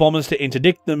scrambled their bombers to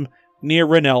interdict them near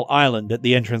Rennell Island at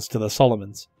the entrance to the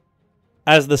Solomons.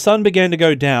 As the sun began to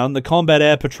go down, the combat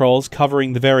air patrols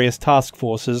covering the various task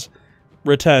forces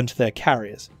returned to their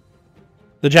carriers.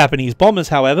 The Japanese bombers,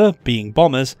 however, being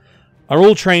bombers, are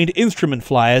all trained instrument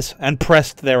flyers and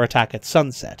pressed their attack at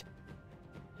sunset.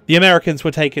 The Americans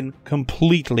were taken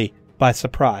completely by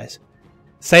surprise,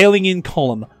 sailing in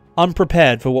column,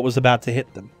 unprepared for what was about to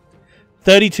hit them.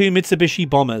 32 Mitsubishi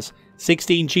bombers,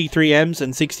 16 G3Ms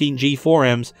and 16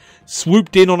 G4Ms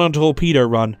swooped in on a torpedo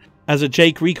run as a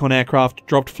Jake recon aircraft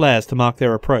dropped flares to mark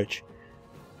their approach.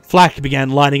 Flak began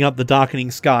lighting up the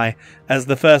darkening sky as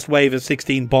the first wave of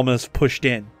 16 bombers pushed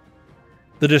in.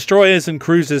 The destroyers and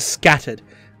cruisers scattered,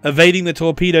 evading the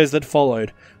torpedoes that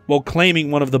followed, while claiming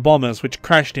one of the bombers, which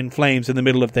crashed in flames in the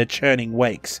middle of their churning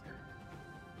wakes.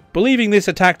 Believing this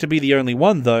attack to be the only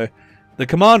one, though, the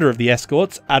commander of the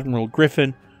escorts, Admiral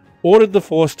Griffin, ordered the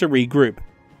force to regroup,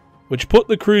 which put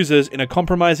the cruisers in a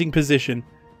compromising position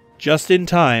just in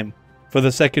time for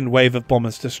the second wave of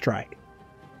bombers to strike.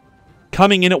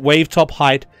 Coming in at wave-top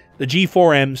height, the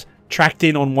G4Ms tracked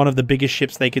in on one of the biggest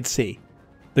ships they could see,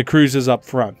 the cruisers up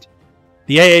front.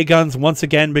 The AA guns once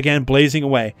again began blazing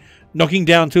away, knocking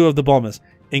down 2 of the bombers,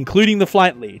 including the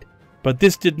flight lead, but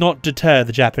this did not deter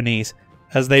the Japanese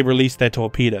as they released their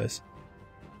torpedoes.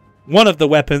 One of the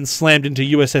weapons slammed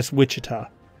into USS Wichita,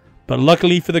 but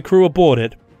luckily for the crew aboard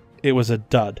it, it was a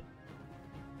dud.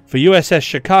 For USS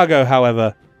Chicago,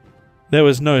 however, there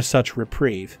was no such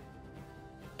reprieve.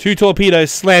 2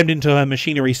 torpedoes slammed into her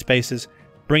machinery spaces,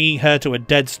 bringing her to a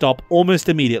dead stop almost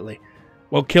immediately,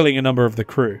 while killing a number of the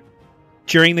crew.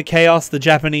 During the chaos, the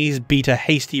Japanese beat a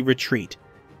hasty retreat,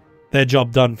 their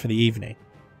job done for the evening.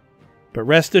 But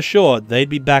rest assured, they'd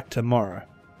be back tomorrow.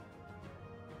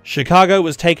 Chicago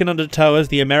was taken under tow as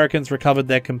the Americans recovered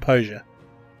their composure.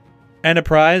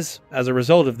 Enterprise, as a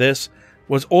result of this,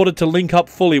 was ordered to link up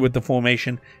fully with the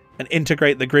formation and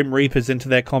integrate the Grim Reapers into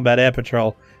their combat air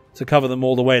patrol to cover them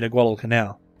all the way to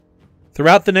Guadalcanal.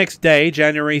 Throughout the next day,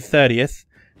 January 30th,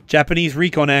 Japanese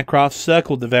recon aircraft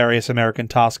circled the various American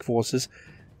task forces,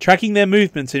 tracking their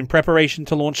movements in preparation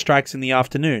to launch strikes in the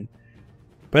afternoon.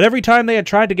 But every time they had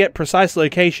tried to get precise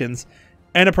locations,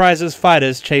 Enterprise's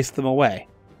fighters chased them away.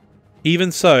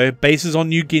 Even so, bases on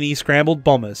New Guinea scrambled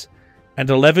bombers, and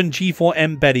 11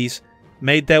 G4M Bettys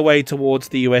made their way towards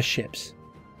the US ships.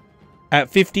 At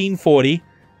 1540,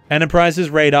 Enterprise's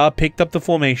radar picked up the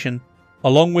formation,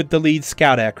 along with the lead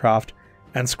scout aircraft,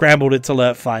 and scrambled its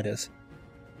alert fighters.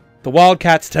 The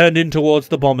Wildcats turned in towards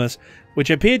the bombers, which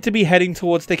appeared to be heading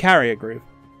towards the carrier group.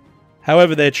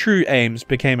 However, their true aims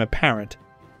became apparent.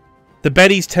 The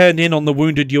Bettys turned in on the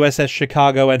wounded USS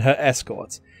Chicago and her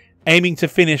escorts, aiming to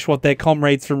finish what their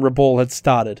comrades from Rabaul had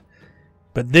started.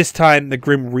 But this time, the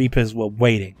Grim Reapers were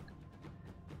waiting.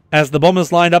 As the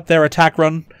bombers lined up their attack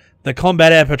run, the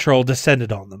combat air patrol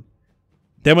descended on them.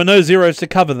 There were no Zeros to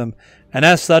cover them, and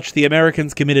as such, the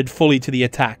Americans committed fully to the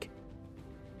attack.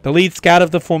 The lead scout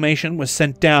of the formation was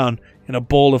sent down in a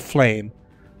ball of flame,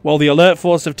 while the alert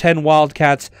force of 10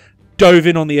 Wildcats dove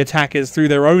in on the attackers through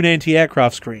their own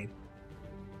anti-aircraft screen.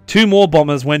 2 more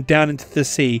bombers went down into the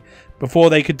sea before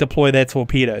they could deploy their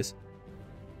torpedoes,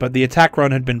 but the attack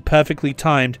run had been perfectly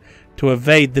timed to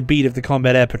evade the beat of the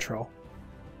combat air patrol.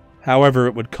 However,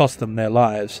 it would cost them their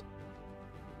lives.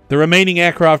 The remaining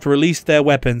aircraft released their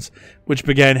weapons, which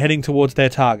began heading towards their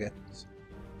targets.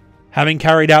 Having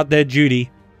carried out their duty,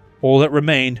 all that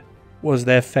remained was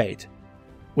their fate,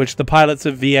 which the pilots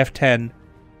of VF-10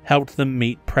 helped them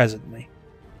meet presently,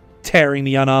 tearing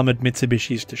the unarmored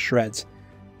Mitsubishis to shreds,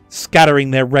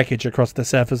 scattering their wreckage across the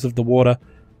surface of the water,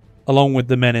 along with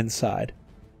the men inside.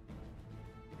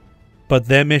 But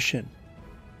their mission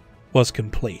was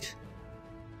complete.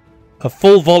 A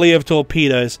full volley of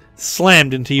torpedoes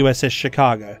slammed into USS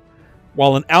Chicago,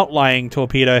 while an outlying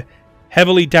torpedo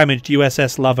heavily damaged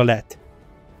USS La Valette.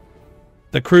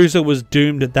 The cruiser was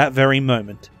doomed at that very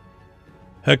moment.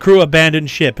 Her crew abandoned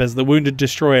ship as the wounded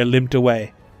destroyer limped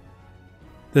away.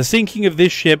 The sinking of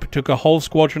this ship took a whole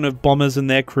squadron of bombers and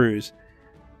their crews,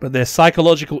 but their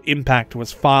psychological impact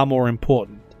was far more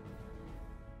important.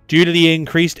 Due to the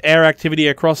increased air activity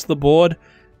across the board,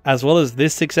 as well as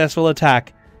this successful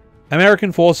attack,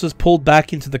 American forces pulled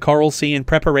back into the Coral Sea in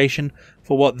preparation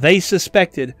for what they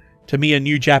suspected to be a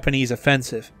new Japanese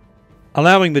offensive,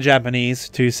 allowing the Japanese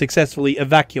to successfully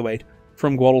evacuate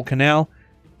from Guadalcanal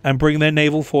and bring their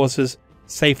naval forces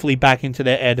safely back into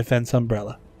their air defense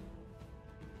umbrella.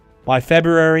 By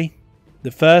February,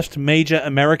 the first major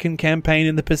American campaign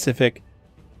in the Pacific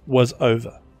was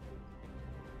over.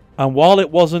 And while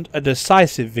it wasn't a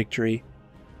decisive victory,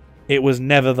 it was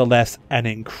nevertheless an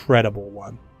incredible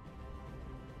one.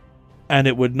 And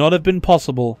it would not have been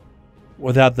possible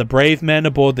without the brave men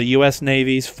aboard the US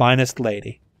Navy's finest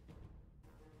lady,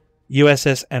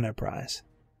 USS Enterprise.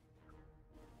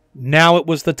 Now it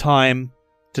was the time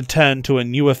to turn to a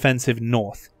new offensive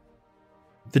north.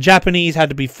 The Japanese had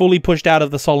to be fully pushed out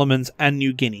of the Solomons and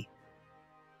New Guinea.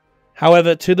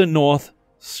 However, to the north,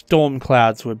 storm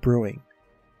clouds were brewing.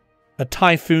 A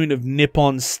typhoon of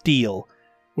Nippon steel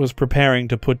was preparing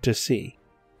to put to sea.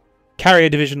 Carrier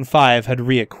Division 5 had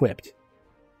re-equipped,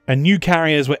 and new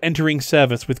carriers were entering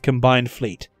service with combined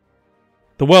fleet.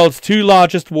 The world's 2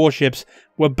 largest warships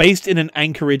were based in an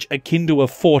anchorage akin to a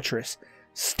fortress,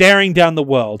 staring down the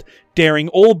world, daring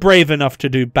all brave enough to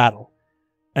do battle.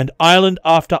 And island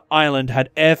after island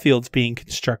had airfields being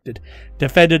constructed,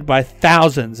 defended by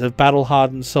thousands of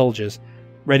battle-hardened soldiers,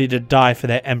 ready to die for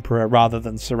their emperor rather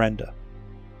than surrender.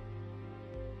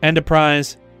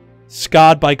 Enterprise,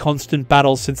 scarred by constant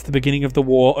battles since the beginning of the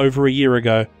war over a year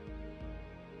ago,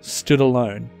 stood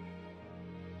alone.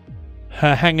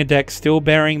 Her hangar deck still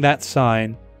bearing that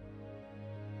sign,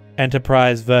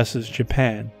 Enterprise versus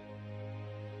Japan.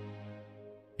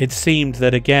 It seemed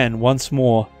that again, once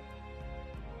more,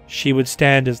 she would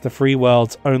stand as the free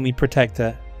world's only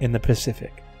protector in the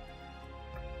Pacific.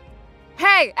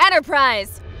 Hey,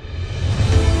 Enterprise!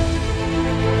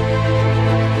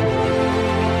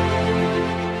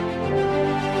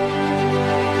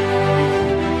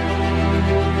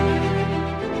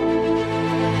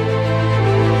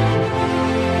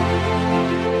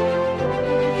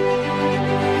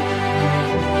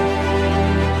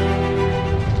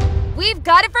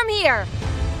 here!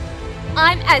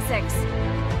 I'm Essex,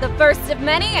 the first of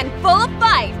many and full of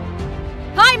fight.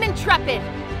 I'm intrepid,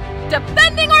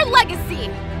 defending our legacy.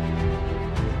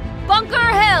 Bunker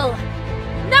Hill,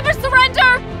 never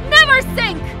surrender, never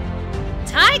sink.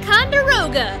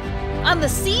 Ticonderoga, on the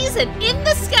seas and in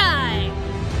the sky.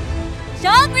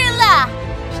 Shangri-La,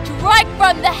 strike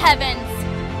from the heavens.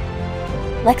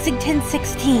 Lexington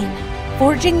 16,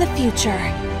 forging the future.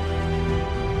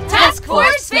 Task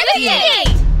Force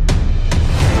 58!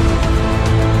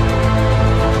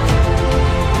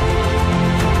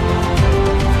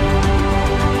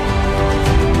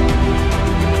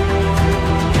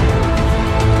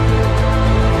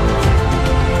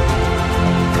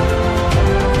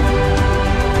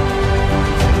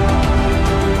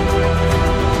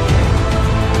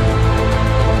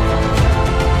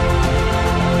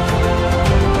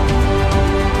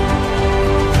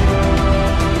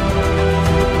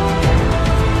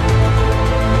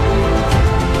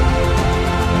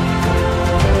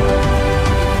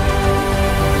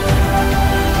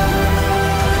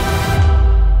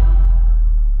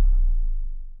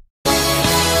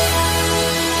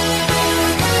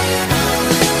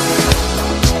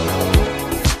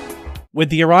 With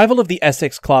the arrival of the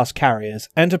Essex-class carriers,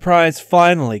 Enterprise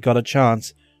finally got a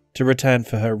chance to return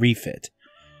for her refit.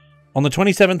 On the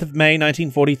 27th of May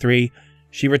 1943,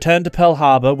 she returned to Pearl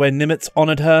Harbor, where Nimitz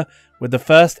honored her with the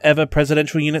first ever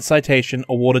Presidential Unit Citation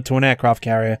awarded to an aircraft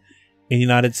carrier in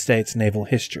United States naval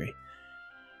history.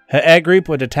 Her air group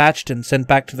were detached and sent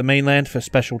back to the mainland for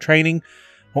special training,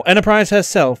 while Enterprise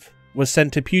herself was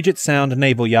sent to Puget Sound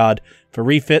Naval Yard for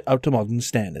refit up to modern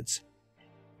standards.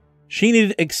 She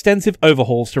needed extensive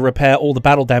overhauls to repair all the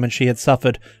battle damage she had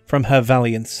suffered from her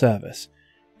valiant service.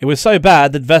 It was so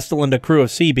bad that Vestal and a crew of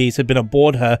Seabees had been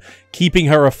aboard her, keeping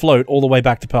her afloat all the way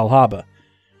back to Pearl Harbor.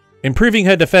 Improving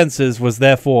her defenses was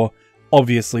therefore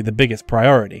obviously the biggest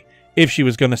priority, if she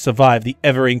was going to survive the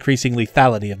ever-increasing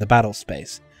lethality of the battle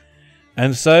space.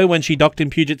 And so, when she docked in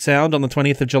Puget Sound on the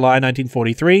 20th of July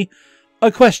 1943,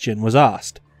 a question was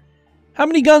asked. How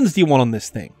many guns do you want on this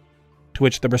thing? To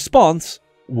which the response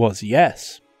was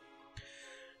yes.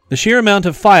 The sheer amount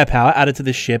of firepower added to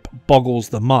this ship boggles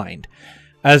the mind.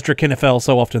 As Drakenfell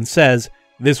so often says,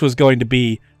 this was going to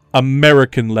be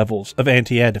American levels of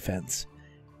anti-air defense.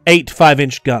 8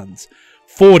 5-inch guns,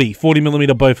 40 40mm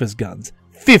Bofors guns,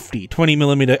 50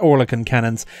 20mm Oerlikon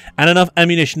cannons, and enough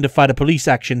ammunition to fight a police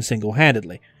action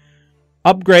single-handedly.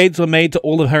 Upgrades were made to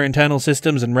all of her internal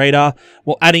systems and radar,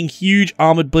 while adding huge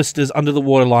armoured blisters under the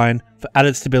waterline for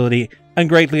added stability and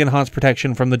greatly enhanced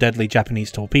protection from the deadly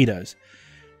Japanese torpedoes.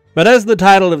 But as the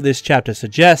title of this chapter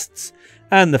suggests,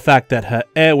 and the fact that her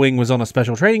air wing was on a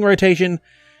special training rotation,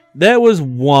 there was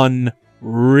one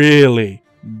really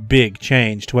big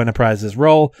change to Enterprise's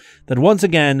role that once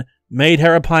again made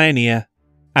her a pioneer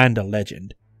and a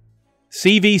legend.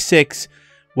 CV-6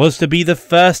 was to be the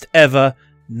first ever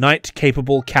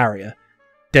night-capable carrier,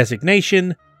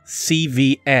 designation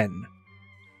CVN.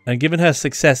 And given her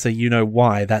successor, you know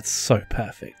why that's so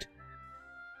perfect.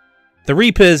 The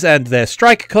Reapers and their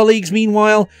strike colleagues,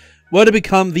 meanwhile, were to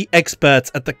become the experts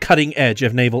at the cutting edge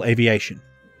of naval aviation.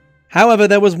 However,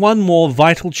 there was one more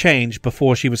vital change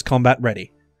before she was combat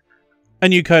ready. A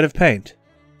new coat of paint.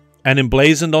 And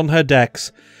emblazoned on her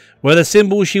decks were the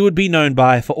symbols she would be known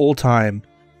by for all time.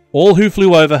 All who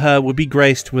flew over her would be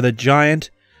graced with a giant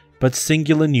but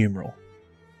singular numeral.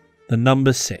 The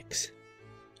number 6.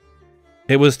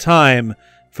 It was time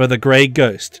for the Grey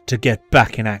Ghost to get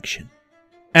back in action.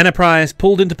 Enterprise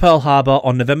pulled into Pearl Harbor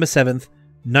on November 7th,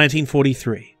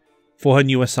 1943, for her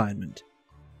new assignment.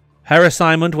 Her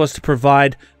assignment was to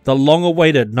provide the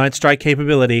long-awaited night strike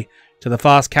capability to the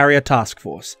Fast Carrier Task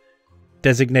Force,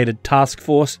 designated Task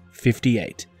Force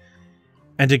 58.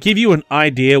 And to give you an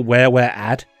idea where we're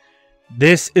at,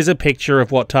 this is a picture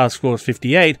of what Task Force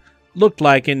 58 looked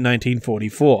like in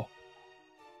 1944.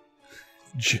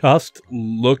 Just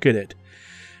look at it.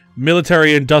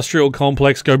 Military-industrial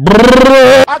complex go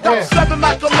brrrr. I got 7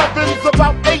 Mac 11s,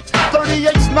 about 8,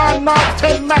 38s, 9, 9,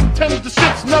 10 Mac 10s, the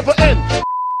shits never end.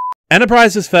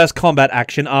 Enterprise's first combat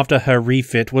action after her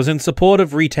refit was in support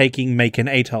of retaking Macon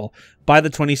Atoll by the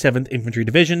 27th Infantry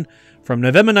Division from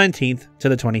November 19th to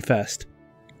the 21st.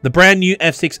 The brand new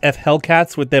F-6F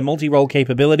Hellcats with their multi-role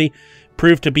capability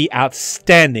proved to be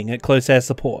outstanding at close air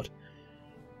support.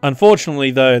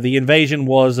 Unfortunately, though, the invasion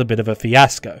was a bit of a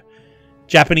fiasco.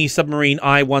 Japanese submarine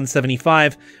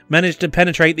I-175 managed to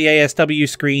penetrate the ASW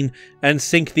screen and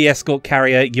sink the escort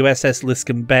carrier USS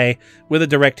Liscombe Bay with a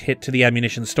direct hit to the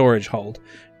ammunition storage hold,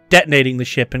 detonating the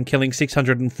ship and killing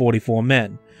 644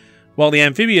 men, while the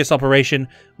amphibious operation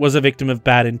was a victim of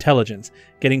bad intelligence,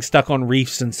 getting stuck on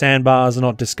reefs and sandbars and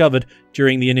not discovered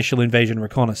during the initial invasion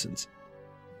reconnaissance.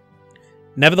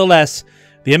 Nevertheless,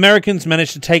 the Americans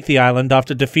managed to take the island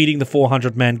after defeating the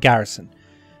 400-man garrison,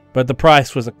 but the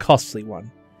price was a costly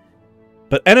one.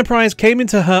 But Enterprise came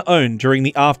into her own during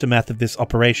the aftermath of this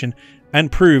operation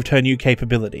and proved her new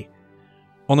capability.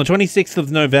 On the 26th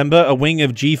of November, a wing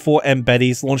of G4M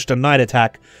Bettys launched a night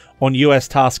attack on US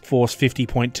Task Force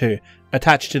 50.2,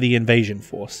 attached to the invasion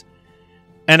force.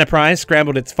 Enterprise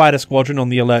scrambled its fighter squadron on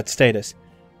the alert status,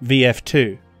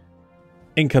 VF2.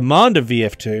 In command of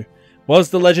VF2 was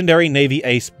the legendary Navy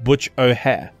ace Butch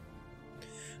O'Hare.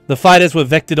 The fighters were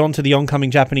vectored onto the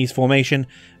oncoming Japanese formation,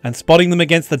 and spotting them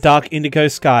against the dark indigo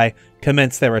sky,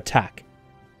 commenced their attack.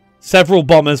 Several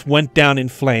bombers went down in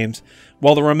flames,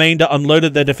 while the remainder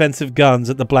unloaded their defensive guns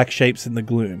at the black shapes in the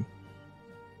gloom.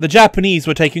 The Japanese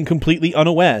were taken completely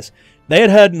unawares. They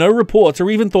had heard no reports or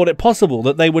even thought it possible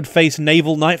that they would face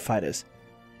naval night fighters.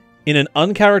 In an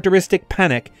uncharacteristic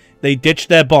panic, they ditched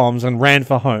their bombs and ran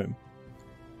for home.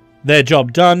 Their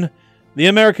job done, the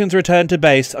Americans returned to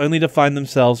base only to find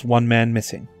themselves one man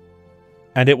missing.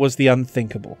 And it was the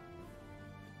unthinkable.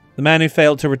 The man who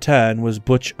failed to return was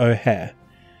Butch O'Hare.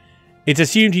 It's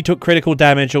assumed he took critical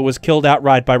damage or was killed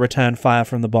outright by return fire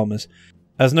from the bombers,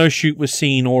 as no shoot was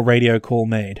seen or radio call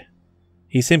made.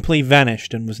 He simply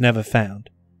vanished and was never found.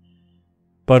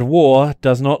 But war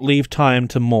does not leave time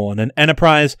to mourn, and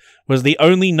Enterprise was the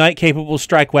only night-capable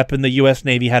strike weapon the US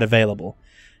Navy had available,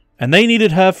 and they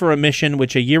needed her for a mission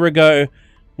which a year ago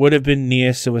would have been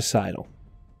near suicidal.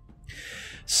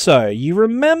 So, you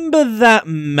remember that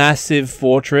massive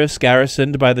fortress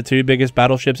garrisoned by the two biggest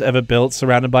battleships ever built,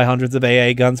 surrounded by hundreds of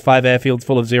AA guns, 5 airfields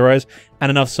full of Zeros, and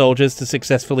enough soldiers to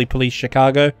successfully police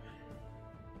Chicago?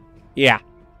 Yeah.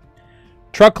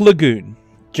 Truk Lagoon,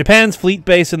 Japan's fleet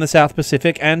base in the South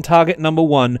Pacific and target number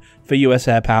 1 for US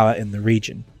air power in the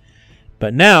region.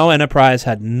 But now Enterprise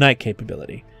had night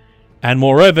capability. And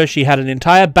moreover, she had an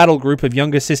entire battle group of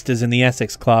younger sisters in the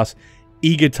Essex class,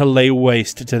 eager to lay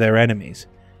waste to their enemies.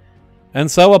 And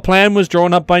so a plan was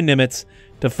drawn up by Nimitz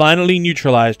to finally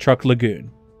neutralize Truk Lagoon.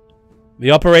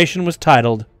 The operation was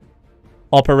titled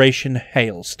Operation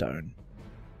Hailstone.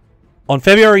 On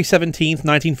February 17,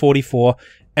 1944,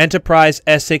 Enterprise,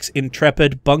 Essex,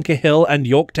 Intrepid, Bunker Hill, and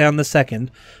Yorktown II,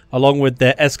 along with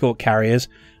their escort carriers,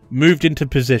 moved into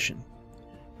position.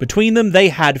 Between them, they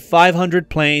had 500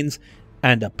 planes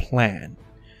and a plan.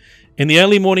 In the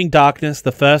early morning darkness,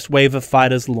 the first wave of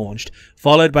fighters launched,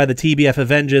 followed by the TBF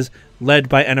Avengers, led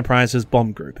by Enterprise's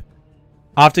bomb group.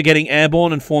 After getting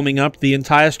airborne and forming up, the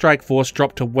entire strike force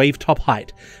dropped to wave-top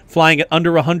height, flying at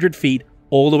under 100 feet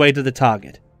all the way to the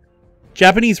target.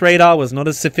 Japanese radar was not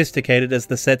as sophisticated as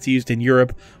the sets used in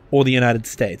Europe or the United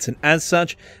States, and as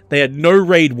such, they had no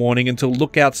raid warning until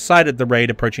lookouts sighted the raid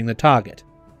approaching the target.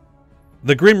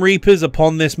 The Grim Reapers,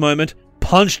 upon this moment,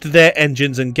 punched their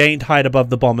engines and gained height above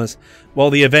the bombers,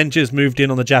 while the Avengers moved in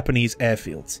on the Japanese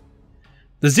airfields.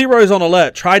 The Zeros on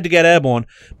alert tried to get airborne,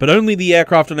 but only the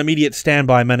aircraft on immediate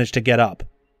standby managed to get up.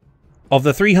 Of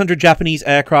the 300 Japanese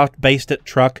aircraft based at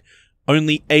Truk,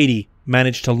 only 80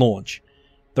 managed to launch.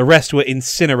 The rest were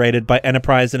incinerated by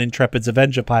Enterprise and Intrepid's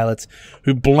Avenger pilots,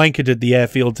 who blanketed the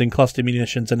airfields in cluster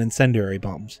munitions and incendiary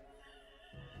bombs.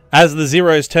 As the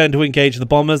Zeros turned to engage the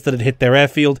bombers that had hit their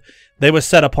airfield, they were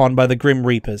set upon by the Grim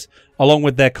Reapers, along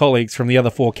with their colleagues from the other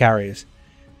 4 carriers.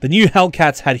 The new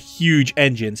Hellcats had huge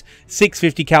engines,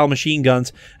 650 cal machine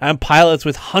guns, and pilots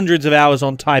with hundreds of hours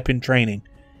on type in training.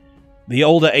 The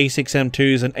older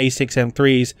A6M2s and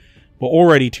A6M3s were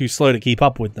already too slow to keep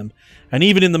up with them, and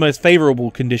even in the most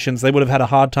favourable conditions they would have had a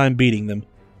hard time beating them.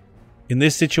 In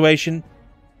this situation,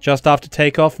 just after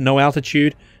takeoff, no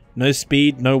altitude, no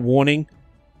speed, no warning,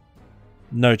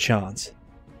 no chance.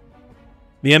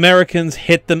 The Americans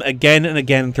hit them again and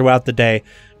again throughout the day,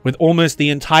 with almost the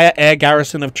entire air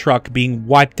garrison of Truk being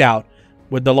wiped out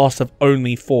with the loss of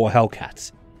only 4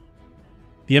 Hellcats.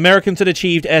 The Americans had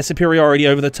achieved air superiority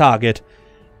over the target,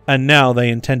 and now they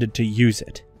intended to use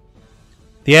it.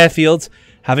 The airfields,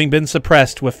 having been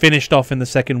suppressed, were finished off in the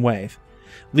second wave,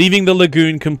 leaving the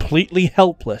lagoon completely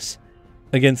helpless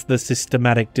against the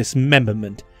systematic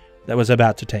dismemberment that was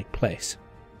about to take place.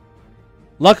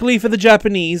 Luckily for the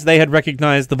Japanese, they had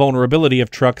recognized the vulnerability of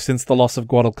Truk since the loss of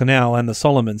Guadalcanal and the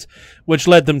Solomons, which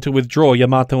led them to withdraw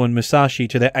Yamato and Musashi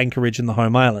to their anchorage in the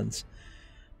home islands.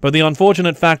 But the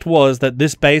unfortunate fact was that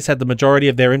this base had the majority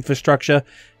of their infrastructure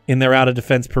in their outer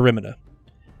defense perimeter,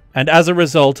 and as a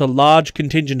result, a large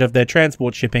contingent of their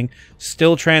transport shipping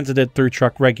still transited through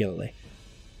Truk regularly.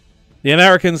 The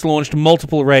Americans launched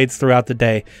multiple raids throughout the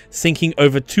day, sinking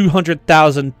over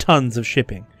 200,000 tons of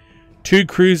shipping. 2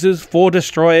 cruisers, 4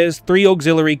 destroyers, 3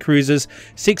 auxiliary cruisers,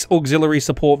 6 auxiliary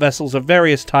support vessels of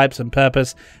various types and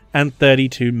purpose, and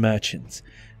 32 merchants.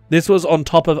 This was on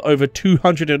top of over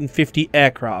 250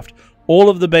 aircraft, all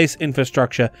of the base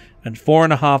infrastructure, and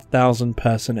 4,500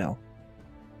 personnel.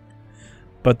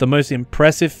 But the most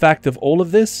impressive fact of all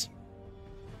of this?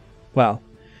 Well,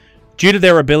 due to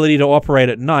their ability to operate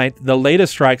at night, the later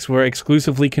strikes were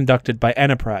exclusively conducted by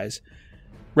Enterprise,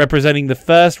 representing the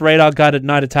first radar-guided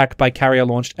night attack by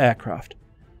carrier-launched aircraft.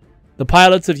 The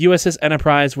pilots of USS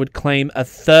Enterprise would claim a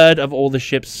third of all the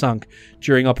ships sunk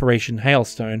during Operation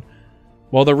Hailstone,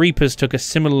 while the Reapers took a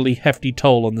similarly hefty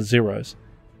toll on the Zeros,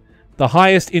 the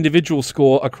highest individual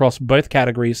score across both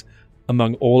categories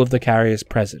among all of the carriers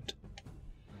present.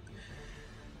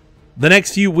 The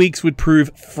next few weeks would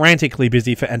prove frantically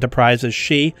busy for Enterprise as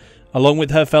she, along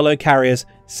with her fellow carriers,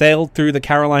 sailed through the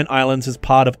Caroline Islands as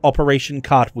part of Operation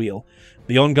Cartwheel,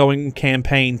 the ongoing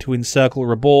campaign to encircle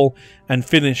Rabaul and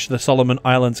finish the Solomon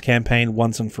Islands campaign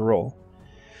once and for all.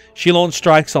 She launched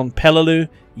strikes on Peleliu,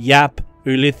 Yap,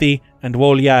 Ulithi, and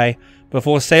Wolyai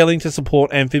before sailing to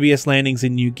support amphibious landings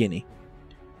in New Guinea.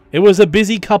 It was a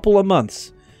busy couple of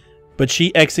months, but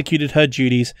she executed her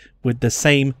duties with the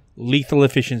same lethal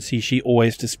efficiency she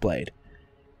always displayed.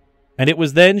 And it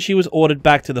was then she was ordered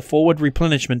back to the forward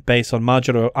replenishment base on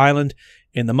Majuro Island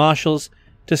in the Marshalls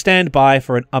to stand by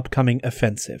for an upcoming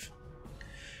offensive.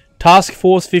 Task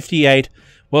Force 58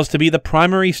 was to be the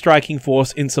primary striking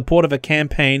force in support of a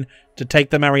campaign to take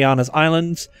the Marianas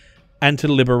Islands and to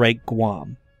liberate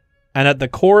Guam. And at the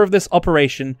core of this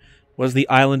operation was the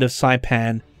island of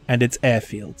Saipan and its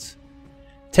airfields.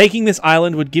 Taking this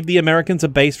island would give the Americans a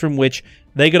base from which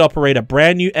they could operate a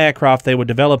brand new aircraft they were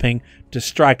developing to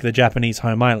strike the Japanese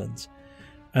home islands.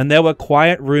 And there were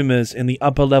quiet rumors in the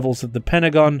upper levels of the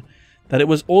Pentagon that it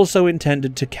was also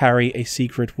intended to carry a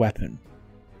secret weapon.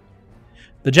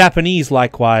 The Japanese,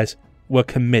 likewise, were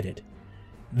committed.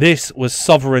 This was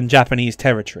sovereign Japanese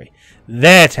territory,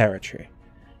 their territory.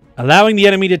 Allowing the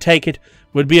enemy to take it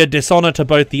would be a dishonor to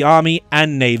both the Army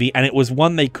and Navy, and it was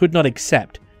one they could not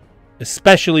accept,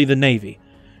 especially the Navy,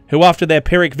 who after their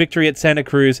Pyrrhic victory at Santa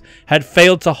Cruz had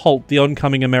failed to halt the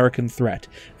oncoming American threat,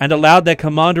 and allowed their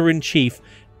Commander-in-Chief,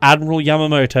 Admiral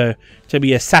Yamamoto, to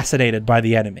be assassinated by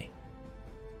the enemy.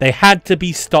 They had to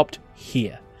be stopped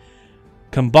here.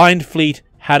 Combined Fleet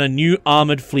had a new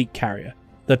armoured fleet carrier,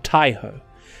 the Taiho.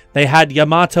 They had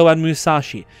Yamato and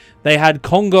Musashi. They had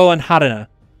Kongo and Harada.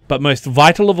 But most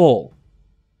vital of all,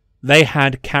 they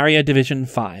had Carrier Division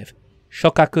 5,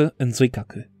 Shokaku and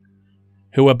Zuikaku,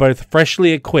 who were both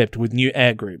freshly equipped with new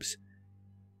air groups.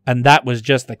 And that was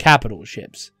just the capital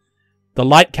ships. The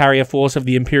light carrier force of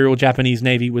the Imperial Japanese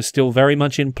Navy was still very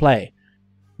much in play.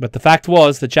 But the fact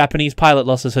was that Japanese pilot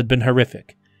losses had been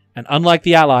horrific, and unlike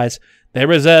the Allies, their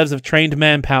reserves of trained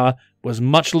manpower was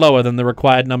much lower than the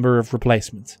required number of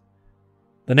replacements.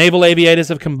 The naval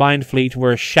aviators of Combined Fleet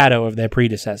were a shadow of their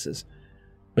predecessors,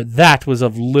 but that was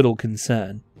of little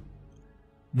concern.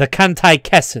 The Kantai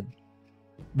Kessen,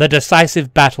 the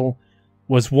decisive battle,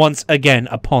 was once again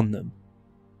upon them.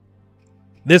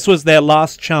 This was their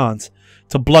last chance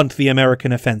to blunt the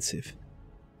American offensive.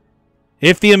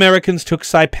 If the Americans took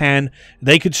Saipan,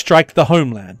 they could strike the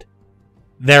homeland,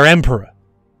 their emperor.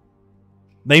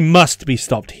 They must be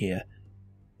stopped here.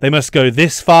 They must go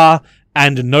this far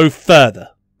and no further.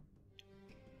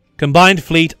 Combined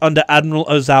Fleet under Admiral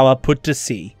Ozawa put to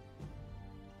sea.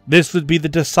 This would be the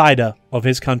decider of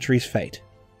his country's fate.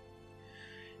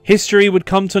 History would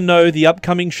come to know the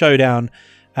upcoming showdown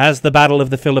as the Battle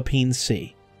of the Philippine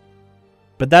Sea.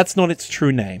 But that's not its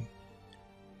true name.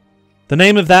 The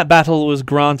name of that battle was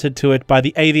granted to it by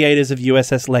the aviators of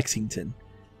USS Lexington,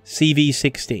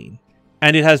 CV-16,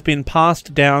 and it has been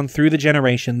passed down through the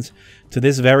generations to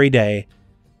this very day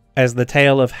as the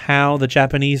tale of how the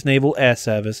Japanese Naval Air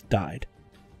Service died.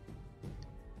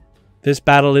 This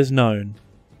battle is known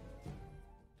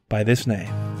by this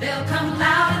name. They'll come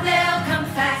loud and they'll come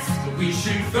fast, but we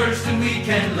shoot first and we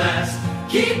can last.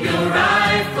 Keep your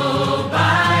rifle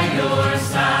by your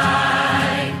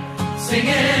side,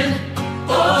 singing,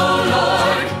 oh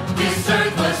Lord, this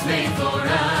earth was made for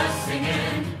us,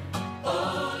 singing,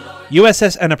 oh Lord.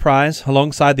 USS Enterprise,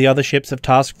 alongside the other ships of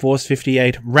Task Force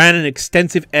 58, ran an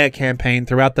extensive air campaign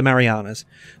throughout the Marianas,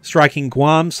 striking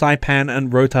Guam, Saipan,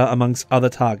 and Rota amongst other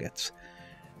targets.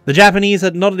 The Japanese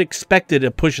had not expected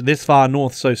a push this far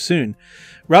north so soon.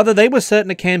 Rather, they were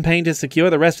certain a campaign to secure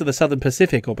the rest of the Southern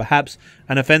Pacific, or perhaps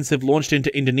an offensive launched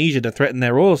into Indonesia to threaten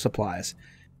their oil supplies.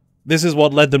 This is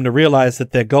what led them to realize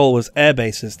that their goal was air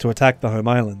bases to attack the home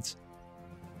islands.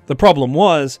 The problem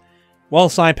was, while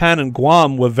Saipan and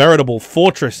Guam were veritable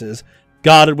fortresses,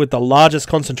 guarded with the largest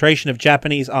concentration of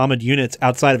Japanese armoured units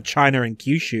outside of China and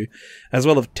Kyushu, as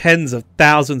well as tens of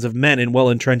thousands of men in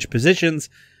well-entrenched positions,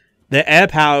 their air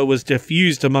power was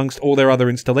diffused amongst all their other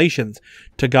installations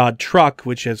to guard Truk,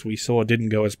 which as we saw didn't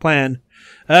go as planned,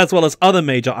 as well as other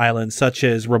major islands such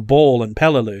as Rabaul and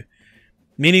Peleliu,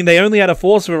 meaning they only had a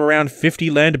force of around 50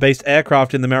 land-based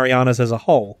aircraft in the Marianas as a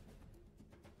whole.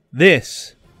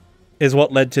 This is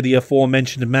what led to the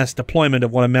aforementioned mass deployment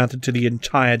of what amounted to the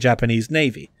entire Japanese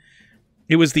Navy.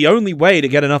 It was the only way to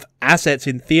get enough assets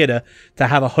in theater to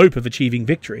have a hope of achieving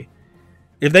victory.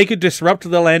 If they could disrupt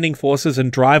the landing forces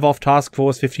and drive off Task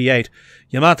Force 58,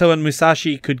 Yamato and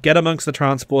Musashi could get amongst the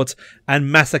transports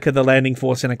and massacre the landing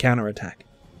force in a counterattack.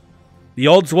 The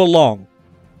odds were long.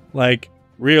 Like,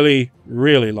 really,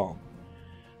 really long.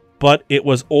 But it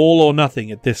was all or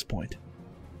nothing at this point.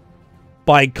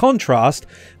 By contrast,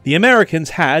 the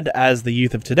Americans had, as the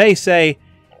youth of today say,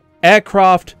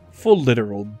 aircraft for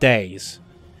literal days.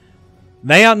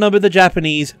 They outnumbered the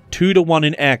Japanese 2-1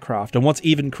 in aircraft, and what's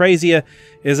even crazier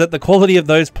is that the quality of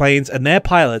those planes and their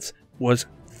pilots was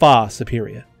far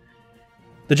superior.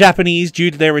 The Japanese, due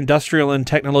to their industrial and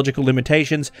technological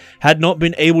limitations, had not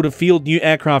been able to field new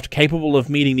aircraft capable of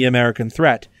meeting the American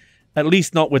threat, at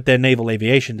least not with their naval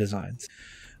aviation designs.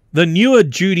 The newer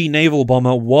Judy naval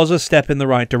bomber was a step in the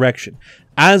right direction,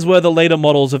 as were the later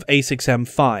models of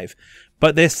A6M5,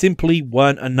 but there simply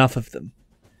weren't enough of them.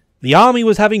 The Army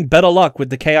was having better luck with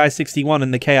the Ki-61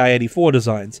 and the Ki-84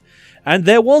 designs, and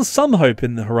there was some hope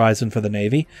in the horizon for the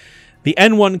Navy. The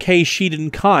N-1K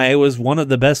Shiden Kai was one of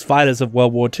the best fighters of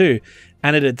World War II,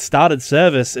 and it had started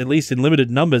service, at least in limited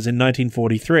numbers, in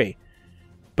 1943.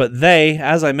 But they,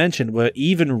 as I mentioned, were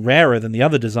even rarer than the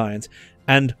other designs,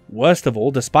 and worst of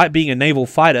all, despite being a naval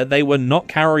fighter, they were not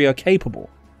carrier capable.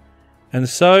 And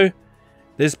so,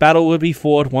 this battle would be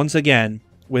fought once again,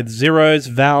 with Zeros,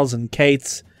 Vals, and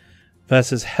Kates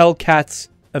versus Hellcats,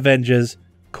 Avengers,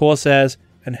 Corsairs,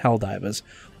 and Helldivers,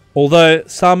 although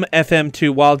some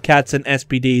FM2 Wildcats and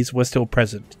SPDs were still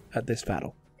present at this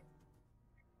battle.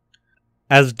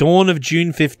 As dawn of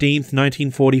June 15th,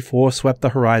 1944 swept the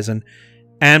horizon,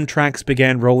 Amtraks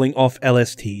began rolling off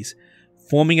LSTs,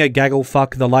 forming a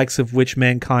gagglefuck the likes of which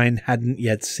mankind hadn't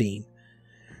yet seen.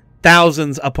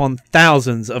 Thousands upon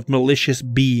thousands of malicious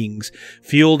beings,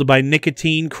 fueled by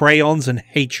nicotine, crayons, and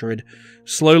hatred,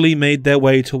 slowly made their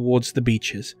way towards the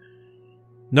beaches.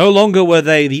 No longer were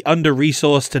they the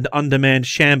under-resourced and undermanned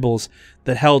shambles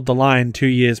that held the line 2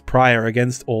 years prior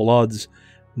against all odds.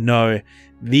 No,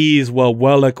 these were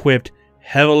well-equipped,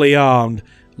 heavily armed,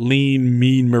 lean,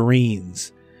 mean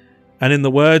Marines. And in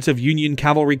the words of Union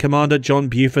Cavalry Commander John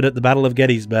Buford at the Battle of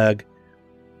Gettysburg,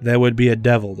 there would be a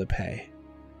devil to pay.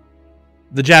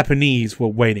 The Japanese were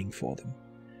waiting for them.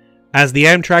 As the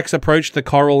Amtraks approached the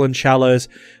Coral and Shallows,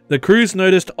 the crews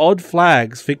noticed odd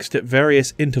flags fixed at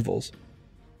various intervals.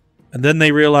 And then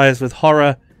they realized with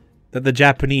horror that the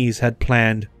Japanese had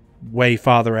planned way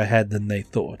farther ahead than they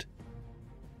thought.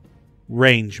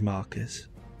 Range markers.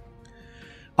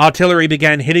 Artillery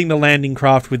began hitting the landing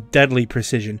craft with deadly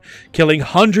precision, killing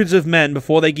hundreds of men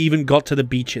before they even got to the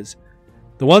beaches.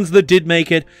 The ones that did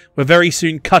make it were very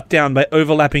soon cut down by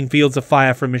overlapping fields of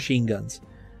fire from machine guns.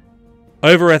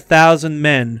 Over 1,000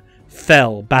 men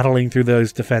fell battling through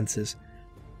those defenses.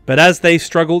 But as they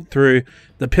struggled through,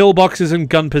 the pillboxes and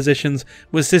gun positions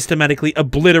were systematically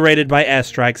obliterated by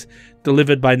airstrikes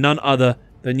delivered by none other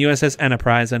than USS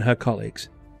Enterprise and her colleagues.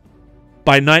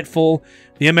 By nightfall,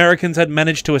 the Americans had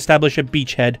managed to establish a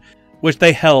beachhead, which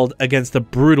they held against a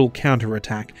brutal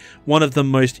counterattack, one of the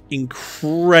most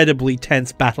incredibly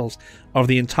tense battles of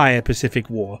the entire Pacific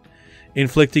War,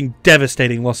 inflicting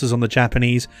devastating losses on the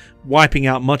Japanese, wiping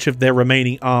out much of their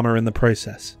remaining armor in the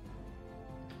process.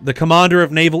 The commander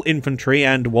of naval infantry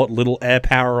and what little air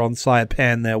power on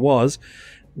Saipan there was,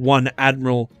 one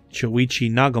Admiral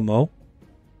Choichi Nagamo.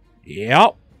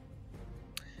 Yep.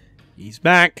 He's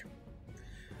back.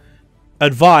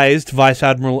 Advised Vice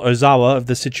Admiral Ozawa of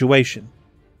the situation.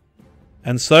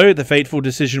 And so the fateful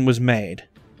decision was made.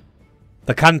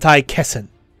 The Kantai Kessen.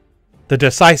 The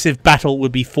decisive battle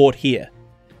would be fought here,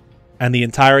 and the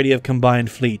entirety of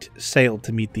Combined Fleet sailed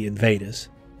to meet the invaders.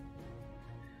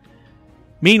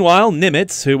 Meanwhile,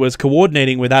 Nimitz, who was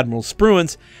coordinating with Admiral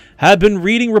Spruance, had been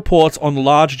reading reports on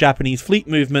large Japanese fleet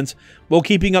movements while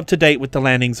keeping up to date with the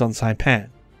landings on Saipan.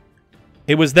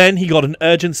 It was then he got an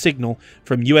urgent signal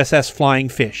from USS Flying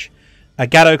Fish, a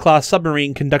Gato-class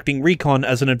submarine conducting recon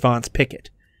as an advance picket.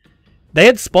 They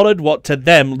had spotted what to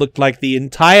them looked like the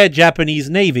entire Japanese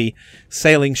Navy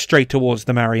sailing straight towards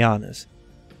the Marianas.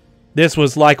 This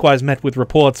was likewise met with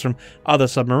reports from other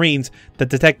submarines that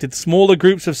detected smaller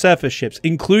groups of surface ships,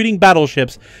 including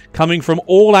battleships, coming from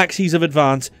all axes of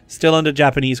advance, still under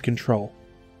Japanese control.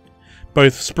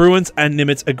 Both Spruance and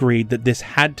Nimitz agreed that this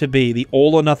had to be the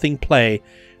all-or-nothing play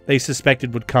they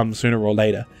suspected would come sooner or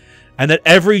later, and that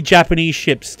every Japanese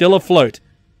ship still afloat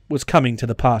was coming to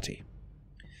the party.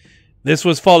 This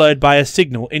was followed by a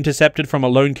signal intercepted from a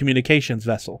lone communications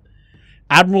vessel.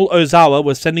 Admiral Ozawa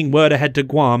was sending word ahead to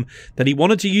Guam that he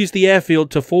wanted to use the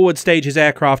airfield to forward stage his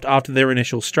aircraft after their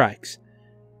initial strikes.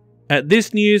 At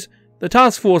this news, the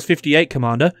Task Force 58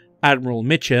 commander, Admiral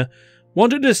Mitcher,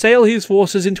 wanted to sail his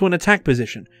forces into an attack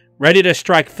position, ready to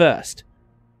strike first.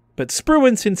 But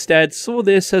Spruance instead saw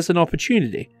this as an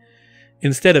opportunity.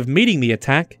 Instead of meeting the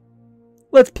attack,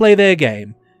 let's play their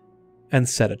game and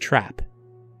set a trap.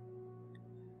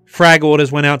 Frag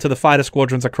orders went out to the fighter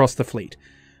squadrons across the fleet.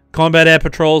 Combat air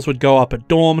patrols would go up at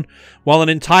dawn, while an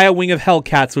entire wing of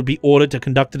Hellcats would be ordered to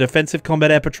conduct a defensive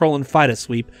combat air patrol and fighter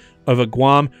sweep over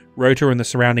Guam, Rota, and the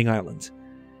surrounding islands.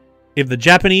 If the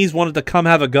Japanese wanted to come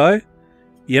have a go,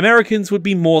 the Americans would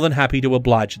be more than happy to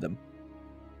oblige them.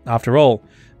 After all,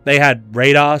 they had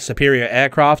radar, superior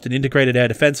aircraft, an integrated air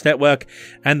defense network,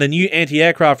 and the new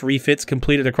anti-aircraft refits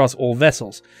completed across all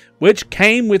vessels, which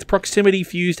came with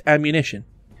proximity-fused ammunition.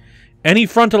 Any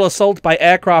frontal assault by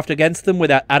aircraft against them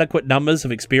without adequate numbers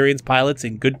of experienced pilots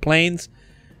in good planes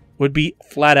would be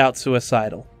flat-out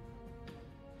suicidal.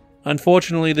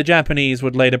 Unfortunately, the Japanese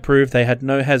would later prove they had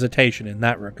no hesitation in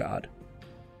that regard.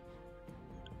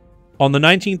 On the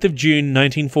 19th of June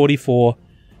 1944,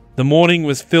 the morning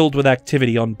was filled with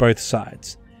activity on both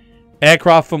sides.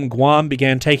 Aircraft from Guam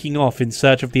began taking off in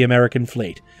search of the American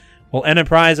fleet, while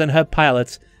Enterprise and her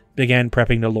pilots began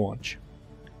prepping to launch.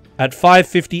 At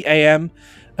 5:50 a.m.,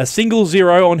 a single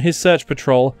Zero on his search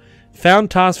patrol found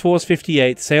Task Force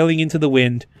 58 sailing into the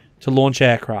wind to launch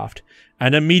aircraft,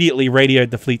 and immediately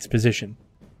radioed the fleet's position.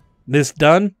 This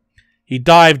done, he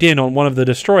dived in on one of the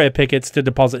destroyer pickets to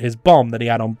deposit his bomb that he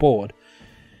had on board.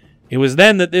 It was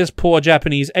then that this poor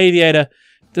Japanese aviator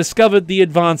discovered the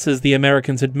advances the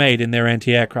Americans had made in their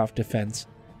anti-aircraft defense,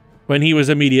 when he was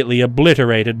immediately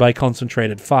obliterated by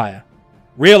concentrated fire.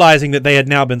 Realizing that they had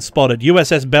now been spotted,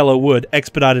 USS Belleau Wood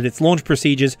expedited its launch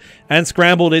procedures and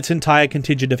scrambled its entire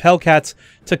contingent of Hellcats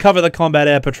to cover the combat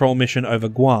air patrol mission over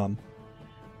Guam.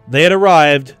 They had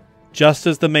arrived just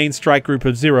as the main strike group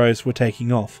of Zeros were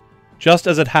taking off, just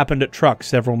as had happened at Truk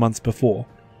several months before.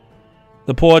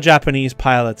 The poor Japanese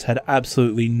pilots had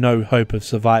absolutely no hope of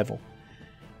survival,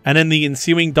 and in the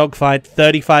ensuing dogfight,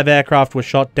 35 aircraft were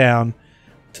shot down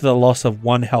to the loss of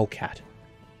one Hellcat.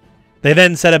 They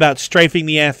then set about strafing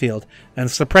the airfield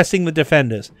and suppressing the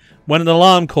defenders when an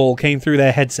alarm call came through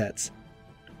their headsets.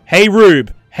 "Hey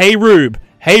Rube! Hey Rube!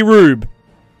 Hey Rube!"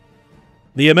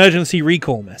 The emergency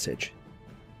recall message.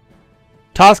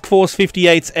 Task Force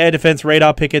 58's air defense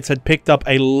radar pickets had picked up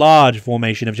a large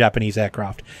formation of Japanese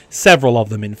aircraft, several of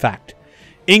them in fact,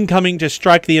 incoming to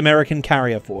strike the American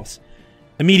carrier force.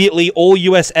 Immediately, all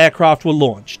US aircraft were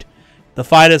launched. The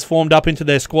fighters formed up into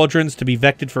their squadrons to be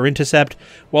vectored for intercept,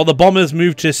 while the bombers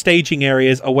moved to staging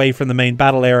areas away from the main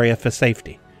battle area for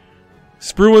safety.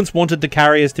 Spruance wanted the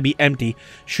carriers to be empty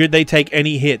should they take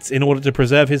any hits in order to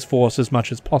preserve his force as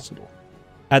much as possible.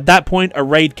 At that point, a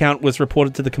raid count was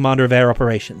reported to the commander of air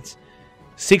operations.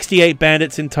 68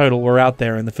 bandits in total were out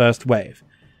there in the first wave,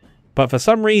 but for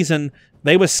some reason,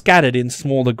 they were scattered in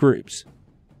smaller groups.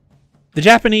 The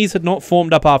Japanese had not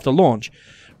formed up after launch.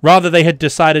 Rather, they had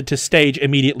decided to stage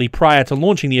immediately prior to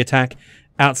launching the attack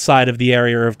outside of the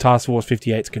area of Task Force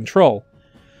 58's control.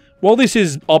 While this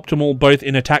is optimal both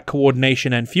in attack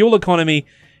coordination and fuel economy,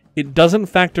 it doesn't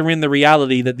factor in the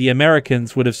reality that the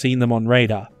Americans would have seen them on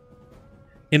radar.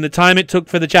 In the time it took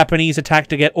for the Japanese attack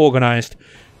to get organized,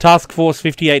 Task Force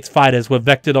 58's fighters were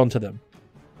vectored onto them.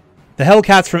 The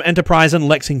Hellcats from Enterprise and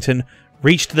Lexington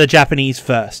reached the Japanese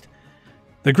first.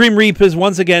 The Grim Reapers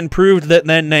once again proved that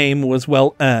their name was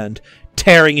well earned,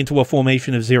 tearing into a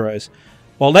formation of Zeros,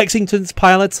 while Lexington's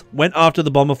pilots went after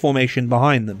the bomber formation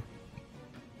behind them.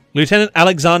 Lieutenant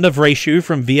Alexander Vrashu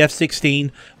from VF-16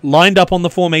 lined up on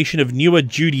the formation of newer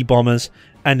Judy bombers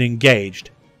and engaged.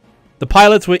 The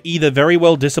pilots were either very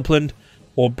well disciplined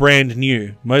or brand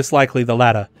new, most likely the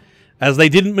latter, as they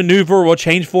didn't maneuver or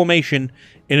change formation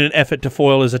in an effort to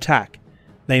foil his attack.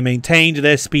 They maintained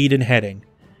their speed and heading.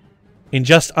 In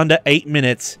just under 8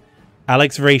 minutes,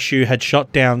 Alex Vrashu had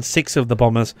shot down 6 of the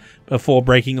bombers before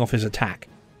breaking off his attack.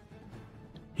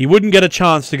 He wouldn't get a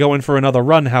chance to go in for another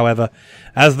run, however,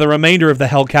 as the remainder of the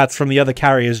Hellcats from the other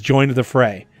carriers joined the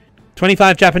fray.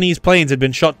 25 Japanese planes had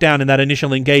been shot down in that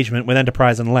initial engagement with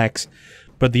Enterprise and Lex,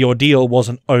 But the ordeal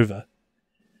wasn't over.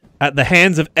 At the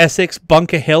hands of Essex,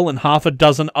 Bunker Hill, and half a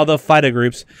dozen other fighter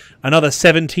groups, another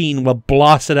 17 were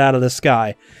blasted out of the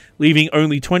sky, leaving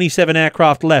only 27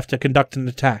 aircraft left to conduct an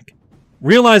attack.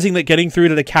 Realizing that getting through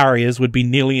to the carriers would be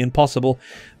nearly impossible,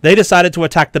 they decided to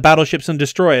attack the battleships and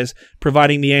destroyers,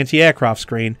 providing the anti-aircraft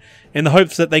screen, in the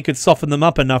hopes that they could soften them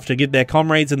up enough to give their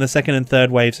comrades in the second and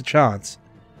third waves a chance.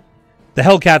 The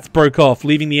Hellcats broke off,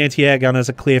 leaving the anti-air gunners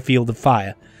a clear field of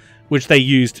fire, which they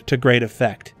used to great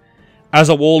effect. As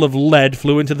a wall of lead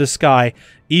flew into the sky,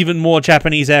 even more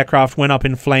Japanese aircraft went up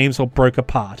in flames or broke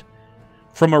apart.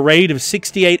 From a raid of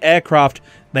 68 aircraft,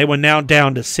 they were now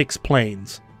down to 6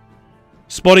 planes.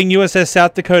 Spotting USS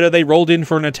South Dakota, they rolled in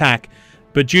for an attack,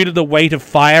 but due to the weight of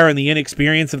fire and the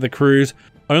inexperience of the crews,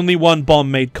 only one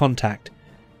bomb made contact,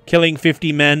 killing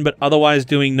 50 men but otherwise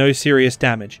doing no serious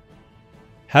damage.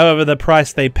 However, the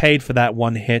price they paid for that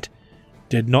one hit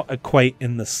did not equate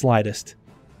in the slightest,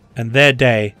 and their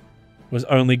day was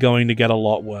only going to get a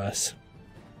lot worse.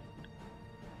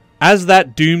 As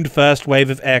that doomed first wave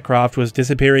of aircraft was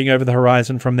disappearing over the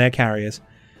horizon from their carriers,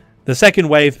 the second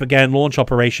wave began launch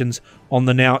operations on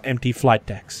the now empty flight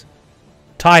decks.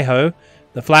 Taiho,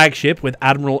 the flagship with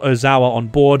Admiral Ozawa on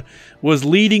board, was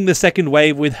leading the second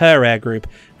wave with her air group,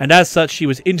 and as such she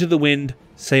was into the wind,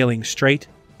 sailing straight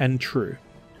and true.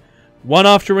 One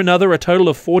after another, a total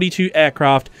of 42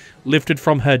 aircraft lifted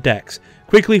from her decks,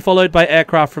 quickly followed by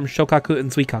aircraft from Shokaku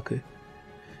and Zuikaku.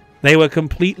 They were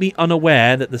completely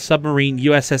unaware that the submarine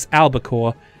USS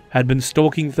Albacore had been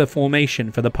stalking the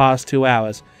formation for the past 2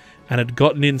 hours and had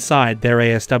gotten inside their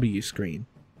ASW screen.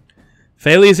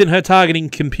 Failures in her targeting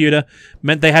computer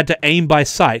meant they had to aim by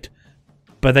sight,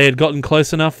 but they had gotten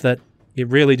close enough that it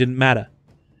really didn't matter.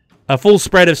 A full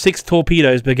spread of 6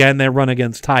 torpedoes began their run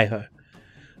against Taiho.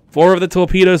 4 of the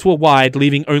torpedoes were wide,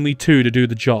 leaving only 2 to do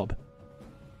the job.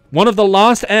 One of the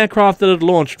last aircraft that had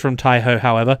launched from Taiho,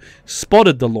 however,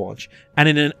 spotted the launch, and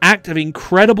in an act of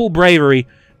incredible bravery,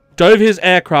 dove his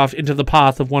aircraft into the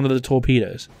path of one of the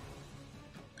torpedoes.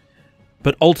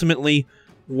 But ultimately,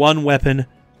 one weapon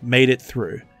made it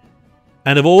through.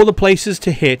 And of all the places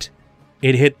to hit,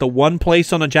 it hit the one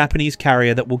place on a Japanese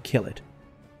carrier that will kill it.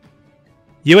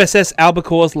 USS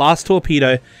Albacore's last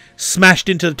torpedo smashed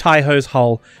into Taiho's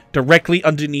hull, directly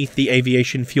underneath the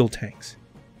aviation fuel tanks.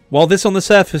 While this on the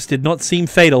surface did not seem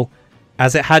fatal,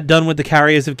 as it had done with the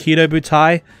carriers of Kido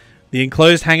Butai, the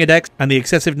enclosed hangar decks and the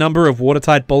excessive number of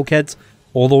watertight bulkheads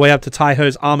all the way up to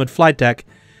Taiho's armoured flight deck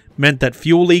meant that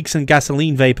fuel leaks and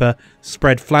gasoline vapour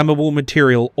spread flammable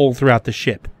material all throughout the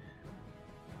ship.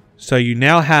 So you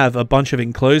now have a bunch of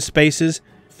enclosed spaces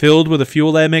filled with a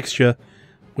fuel-air mixture,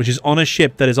 which is on a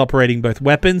ship that is operating both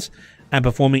weapons and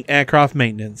performing aircraft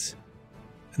maintenance.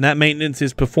 And that maintenance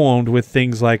is performed with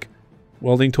things like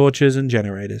welding torches and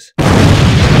generators.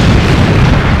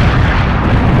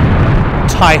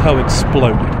 Taiho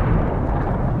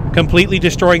exploded, completely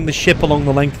destroying the ship along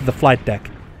the length of the flight deck,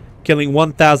 killing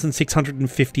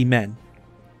 1,650 men.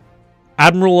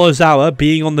 Admiral Ozawa,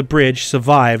 being on the bridge,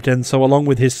 survived, and so along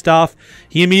with his staff,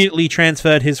 he immediately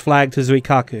transferred his flag to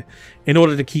Zuikaku in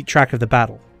order to keep track of the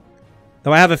battle.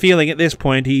 Though I have a feeling at this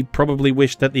point he probably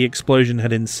wished that the explosion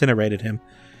had incinerated him,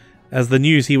 as the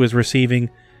news he was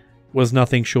receiving was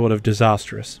nothing short of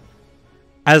disastrous.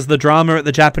 As the drama at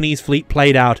the Japanese fleet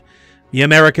played out, the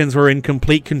Americans were in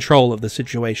complete control of the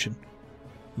situation,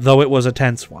 though it was a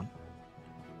tense one.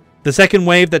 The second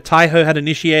wave that Taiho had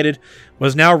initiated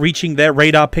was now reaching their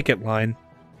radar picket line,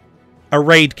 a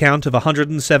raid count of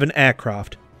 107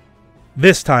 aircraft.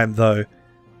 This time, though,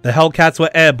 the Hellcats were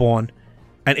airborne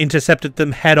and intercepted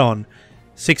them head-on,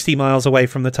 60 miles away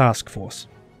from the task force.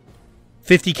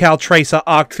 50 cal tracer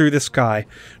arced through the sky,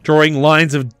 drawing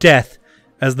lines of death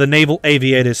as the naval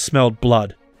aviators smelled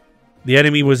blood. The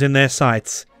enemy was in their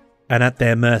sights and at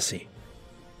their mercy.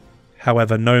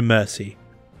 However, no mercy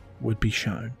would be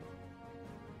shown.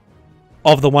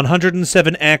 Of the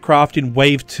 107 aircraft in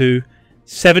Wave 2,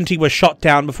 70 were shot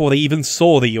down before they even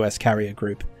saw the US carrier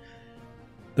group.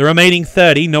 The remaining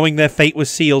 30, knowing their fate was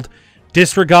sealed,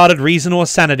 disregarded reason or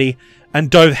sanity and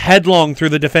dove headlong through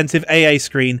the defensive AA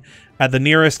screen at the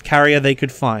nearest carrier they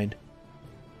could find.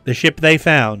 The ship they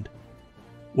found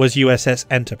was USS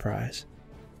Enterprise.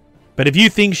 But if you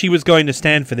think she was going to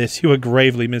stand for this, you are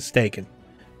gravely mistaken.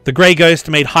 The Grey Ghost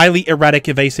made highly erratic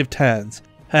evasive turns.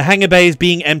 Her hangar bays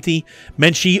being empty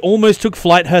meant she almost took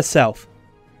flight herself.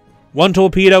 One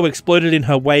torpedo exploded in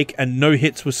her wake and no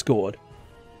hits were scored.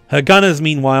 Her gunners,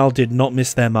 meanwhile, did not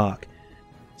miss their mark,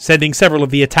 sending several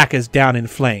of the attackers down in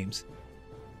flames.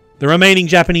 The remaining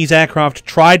Japanese aircraft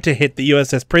tried to hit the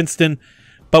USS Princeton,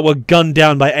 but were gunned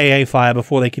down by AA fire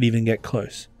before they could even get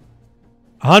close.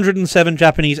 107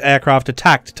 Japanese aircraft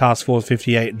attacked Task Force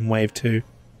 58 in Wave 2.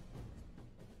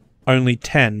 Only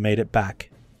 10 made it back.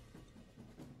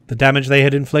 The damage they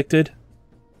had inflicted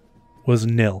was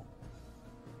nil.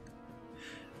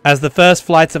 As the first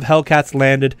flights of Hellcats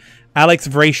landed, Alex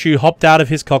Vreeshu hopped out of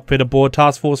his cockpit aboard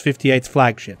Task Force 58's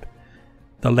flagship,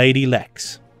 the Lady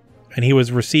Lex, and he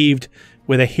was received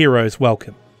with a hero's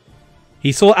welcome.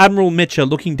 He saw Admiral Mitcher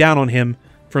looking down on him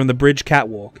from the bridge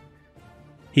catwalk.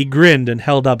 He grinned and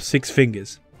held up 6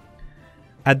 fingers.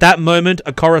 At that moment,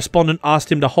 a correspondent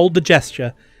asked him to hold the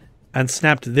gesture and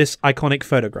snapped this iconic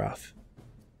photograph.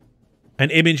 An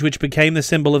image which became the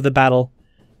symbol of the battle,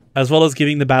 as well as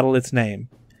giving the battle its name.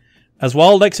 As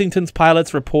while Lexington's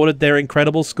pilots reported their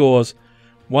incredible scores,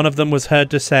 one of them was heard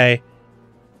to say,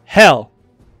 "Hell,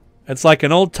 it's like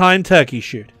an old-time turkey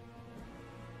shoot."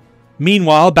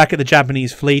 Meanwhile, back at the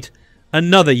Japanese fleet,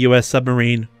 another US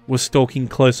submarine was stalking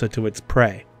closer to its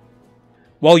prey.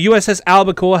 While USS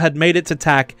Albacore had made its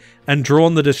attack and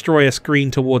drawn the destroyer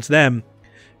screen towards them,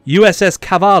 USS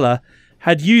Kavala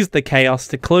had used the chaos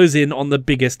to close in on the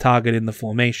biggest target in the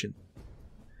formation.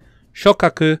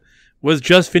 Shokaku was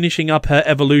just finishing up her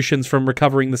evolutions from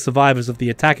recovering the survivors of the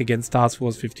attack against Task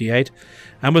Force 58,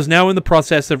 and was now in the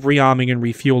process of rearming and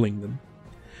refueling them.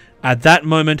 At that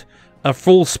moment, a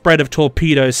full spread of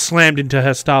torpedoes slammed into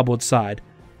her starboard side.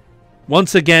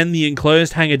 Once again, the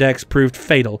enclosed hangar decks proved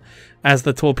fatal, as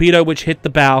the torpedo which hit the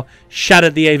bow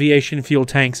shattered the aviation fuel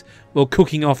tanks while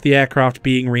cooking off the aircraft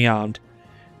being rearmed.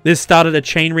 This started a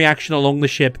chain reaction along the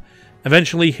ship,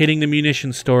 eventually hitting the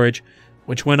munition storage,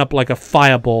 which went up like a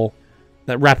fireball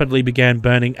that rapidly began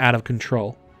burning out of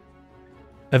control.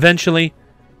 Eventually,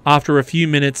 after a few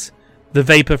minutes, the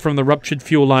vapor from the ruptured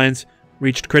fuel lines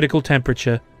reached critical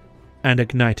temperature and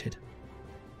ignited.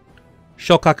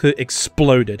 Shokaku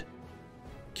exploded,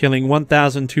 killing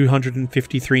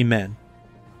 1,253 men.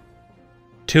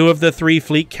 2 of the 3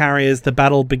 fleet carriers the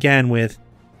battle began with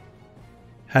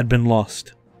had been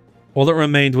lost. All that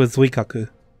remained was Zuikaku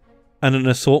and an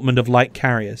assortment of light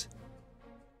carriers.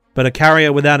 But a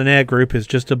carrier without an air group is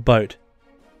just a boat,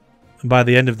 and by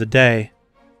the end of the day,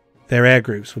 their air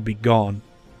groups would be gone.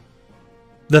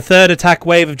 The third attack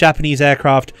wave of Japanese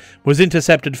aircraft was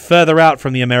intercepted further out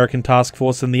from the American task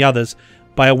force than the others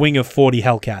by a wing of 40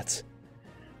 Hellcats.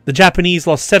 The Japanese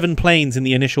lost 7 planes in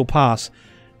the initial pass,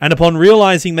 and upon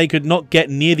realizing they could not get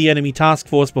near the enemy task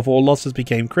force before losses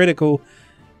became critical,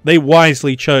 they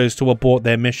wisely chose to abort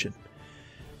their mission,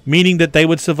 meaning that they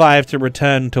would survive to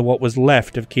return to what was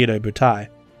left of Kido Butai.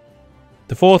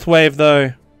 The fourth wave,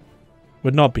 though,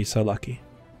 would not be so lucky.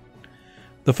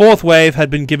 The fourth wave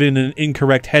had been given an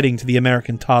incorrect heading to the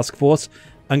American task force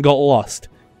and got lost.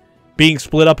 Being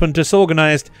split up and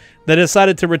disorganized, they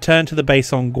decided to return to the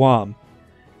base on Guam.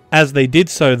 As they did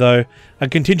so, though, a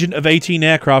contingent of 18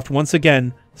 aircraft once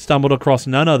again stumbled across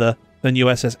none other than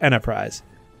USS Enterprise.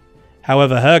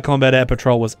 However, her combat air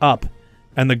patrol was up,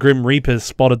 and the Grim Reapers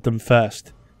spotted them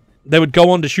first. They would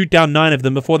go on to shoot down 9 of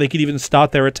them before they could even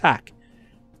start their attack.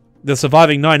 The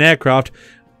surviving 9 aircraft,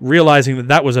 realizing that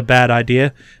that was a bad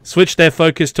idea, switched their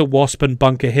focus to Wasp and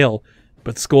Bunker Hill,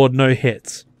 but scored no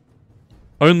hits.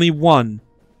 Only 1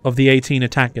 of the 18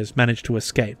 attackers managed to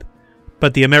escape,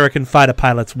 but the American fighter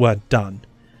pilots weren't done.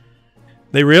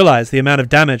 They realized the amount of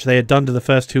damage they had done to the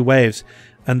first 2 waves,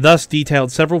 and thus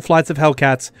detailed several flights of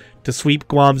Hellcats to sweep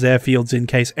Guam's airfields in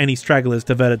case any stragglers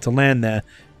diverted to land there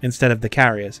instead of the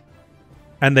carriers.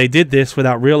 And they did this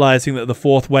without realizing that the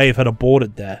 4th wave had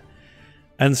aborted there.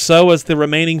 And so as the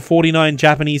remaining 49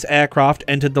 Japanese aircraft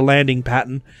entered the landing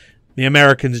pattern, the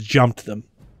Americans jumped them.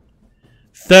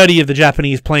 30 of the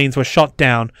Japanese planes were shot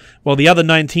down, while the other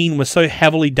 19 were so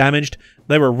heavily damaged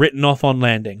they were written off on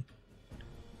landing.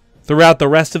 Throughout the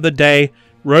rest of the day,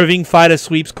 roving fighter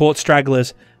sweeps caught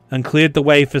stragglers and cleared the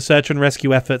way for search and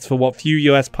rescue efforts for what few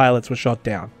US pilots were shot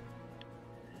down.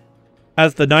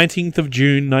 As the 19th of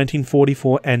June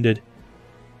 1944 ended,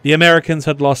 the Americans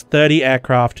had lost 30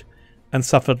 aircraft and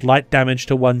suffered light damage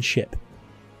to 1 ship,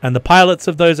 and the pilots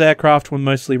of those aircraft were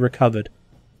mostly recovered.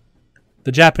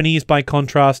 The Japanese, by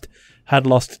contrast, had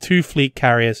lost 2 fleet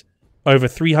carriers, over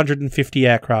 350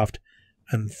 aircraft,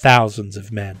 and thousands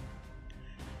of men.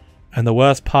 And the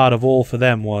worst part of all for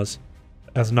them was,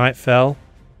 as night fell,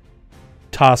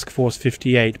 Task Force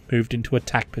 58 moved into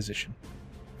attack position.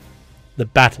 The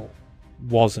battle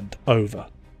wasn't over.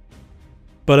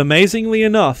 But amazingly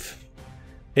enough,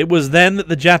 it was then that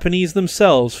the Japanese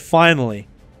themselves finally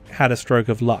had a stroke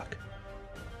of luck.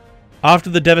 After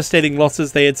the devastating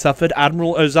losses they had suffered,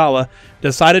 Admiral Ozawa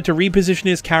decided to reposition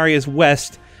his carriers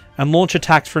west and launch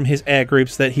attacks from his air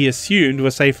groups that he assumed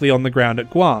were safely on the ground at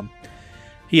Guam.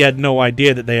 He had no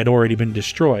idea that they had already been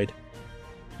destroyed.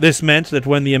 This meant that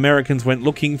when the Americans went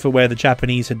looking for where the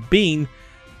Japanese had been,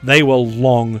 they were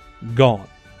long gone.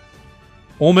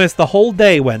 Almost the whole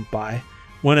day went by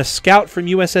when a scout from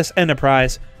USS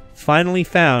Enterprise finally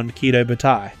found Kido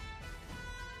Butai.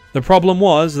 The problem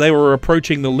was they were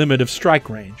approaching the limit of strike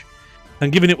range,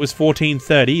 and given it was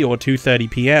 14:30 or 2:30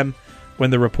 PM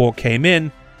when the report came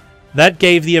in, that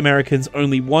gave the Americans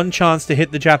only one chance to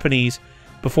hit the Japanese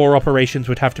before operations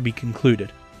would have to be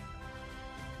concluded.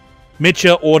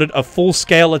 Mitcher ordered a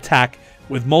full-scale attack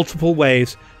with multiple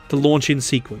waves to launch in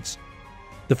sequence.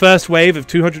 The first wave of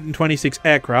 226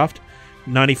 aircraft,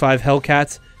 95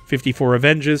 Hellcats, 54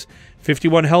 Avengers,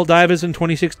 51 Helldivers and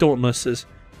 26 Dauntlesses,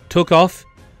 took off,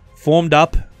 formed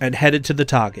up, and headed to the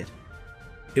target.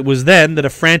 It was then that a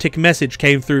frantic message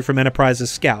came through from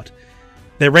Enterprise's scout.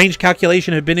 Their range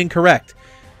calculation had been incorrect.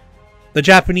 The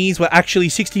Japanese were actually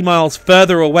 60 miles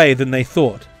further away than they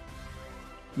thought.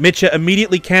 Mitcher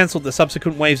immediately cancelled the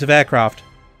subsequent waves of aircraft,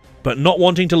 but not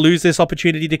wanting to lose this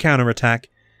opportunity to counterattack,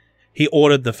 he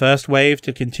ordered the first wave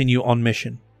to continue on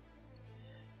mission.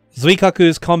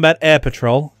 Zuikaku's Combat Air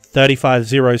Patrol,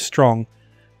 35-0 strong,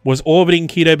 was orbiting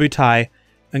Kido Butai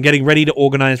and getting ready to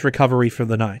organize recovery for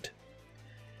the night.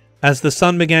 As the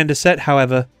sun began to set,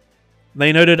 however,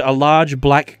 they noted a large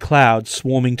black cloud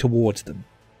swarming towards them.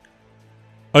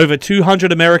 Over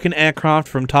 200 American aircraft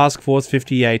from Task Force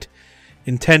 58,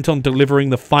 intent on delivering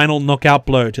the final knockout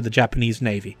blow to the Japanese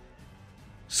Navy.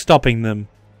 Stopping them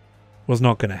was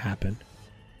not going to happen.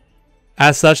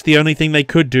 As such, the only thing they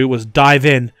could do was dive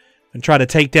in and try to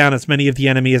take down as many of the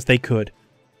enemy as they could.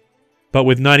 But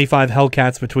with 95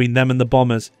 Hellcats between them and the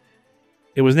bombers,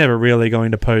 it was never really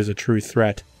going to pose a true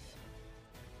threat.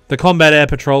 The Combat Air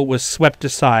Patrol was swept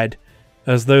aside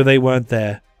as though they weren't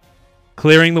there,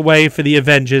 clearing the way for the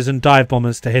Avengers and dive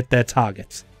bombers to hit their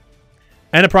targets.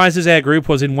 Enterprise's air group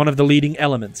was in one of the leading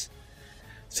elements.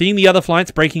 Seeing the other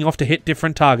flights breaking off to hit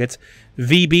different targets,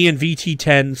 VB and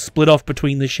VT-10 split off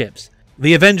between the ships.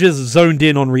 The Avengers zoned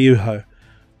in on Ryuho,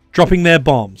 dropping their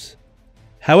bombs.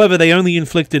 However, they only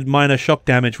inflicted minor shock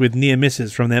damage with near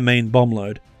misses from their main bomb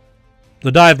load.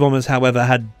 The dive bombers, however,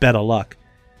 had better luck.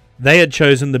 They had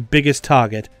chosen the biggest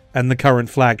target and the current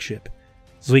flagship,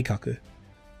 Zuikaku.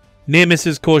 Near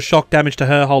misses caused shock damage to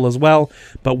her hull as well,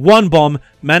 but one bomb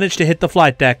managed to hit the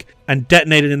flight deck and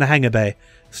detonated in the hangar bay,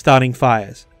 starting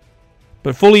fires.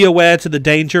 But fully aware to the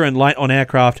danger and light on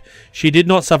aircraft, she did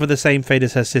not suffer the same fate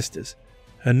as her sisters.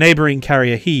 Her neighbouring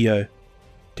carrier Hiyo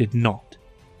did not.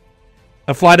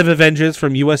 A flight of Avengers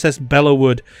from USS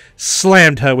Bellewood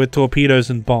slammed her with torpedoes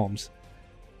and bombs.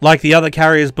 Like the other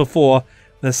carriers before,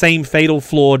 the same fatal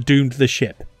flaw doomed the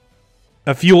ship.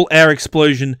 A fuel-air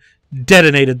explosion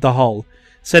detonated the hull,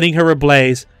 setting her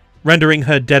ablaze, rendering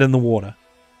her dead in the water,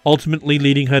 ultimately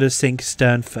leading her to sink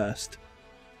stern first.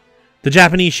 The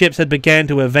Japanese ships had begun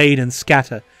to evade and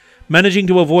scatter, managing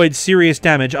to avoid serious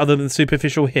damage other than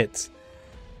superficial hits.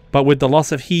 But with the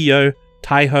loss of Hiyo,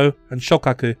 Taiho, and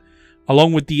Shokaku,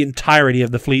 along with the entirety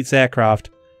of the fleet's aircraft,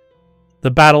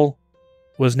 the battle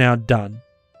was now done,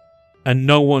 and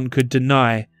no one could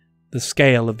deny the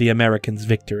scale of the Americans'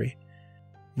 victory.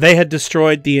 They had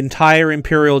destroyed the entire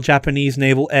Imperial Japanese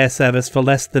Naval Air Service for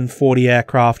less than 40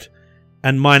 aircraft,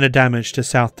 and minor damage to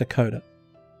South Dakota.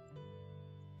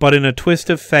 But in a twist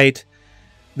of fate,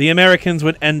 the Americans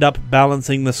would end up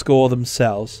balancing the score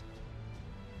themselves.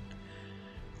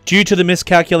 Due to the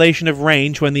miscalculation of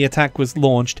range when the attack was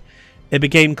launched, it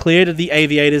became clear to the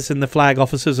aviators and the flag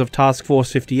officers of Task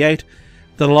Force 58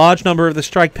 that a large number of the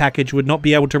strike package would not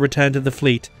be able to return to the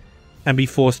fleet and be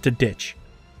forced to ditch.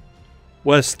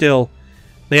 Worse still,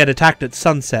 they had attacked at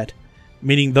sunset,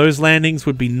 meaning those landings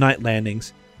would be night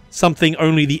landings, something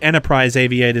only the Enterprise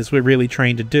aviators were really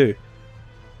trained to do.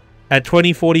 At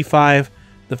 20:45,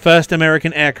 the first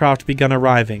American aircraft began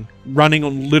arriving, running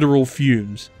on literal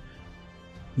fumes.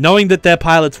 Knowing that their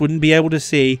pilots wouldn't be able to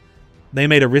see, they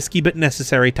made a risky but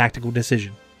necessary tactical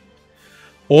decision.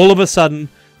 All of a sudden,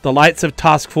 the lights of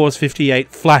Task Force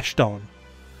 58 flashed on.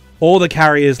 All the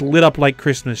carriers lit up like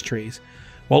Christmas trees,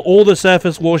 while all the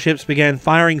surface warships began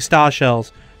firing star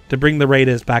shells to bring the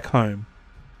raiders back home.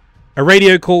 A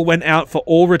radio call went out for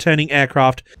all returning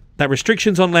aircraft that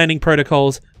restrictions on landing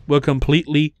protocols were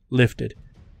completely lifted.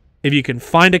 If you can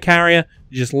find a carrier,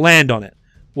 just land on it.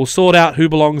 We'll sort out who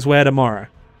belongs where tomorrow.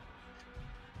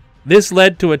 This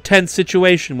led to a tense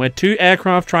situation where two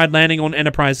aircraft tried landing on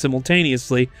Enterprise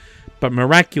simultaneously, but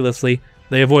miraculously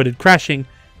they avoided crashing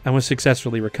and were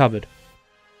successfully recovered.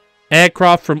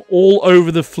 Aircraft from all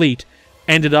over the fleet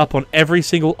ended up on every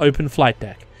single open flight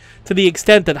deck, to the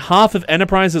extent that half of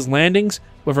Enterprise's landings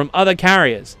were from other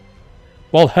carriers.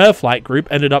 while her flight group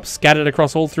ended up scattered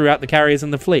across all throughout the carriers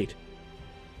in the fleet.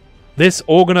 This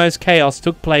organised chaos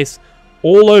took place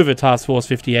all over Task Force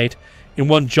 58 in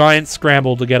one giant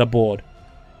scramble to get aboard.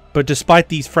 But despite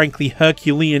these frankly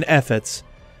Herculean efforts,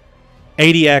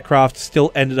 80 aircraft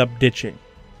still ended up ditching,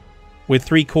 with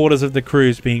 3/4 of the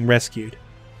crews being rescued.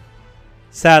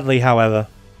 Sadly, however,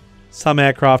 some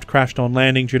aircraft crashed on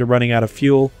landing due to running out of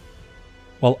fuel,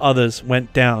 while others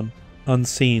went down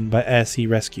unseen by air-sea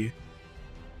rescue,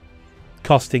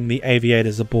 costing the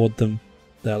aviators aboard them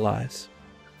their lives.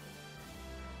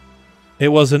 It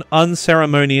was an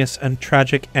unceremonious and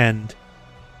tragic end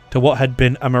to what had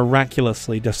been a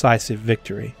miraculously decisive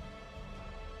victory.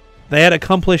 They had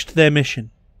accomplished their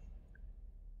mission.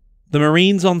 The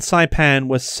Marines on Saipan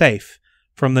were safe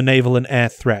from the naval and air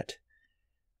threat,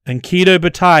 and Kido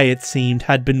Butai, it seemed,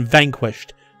 had been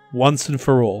vanquished once and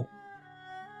for all.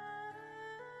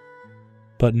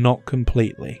 But not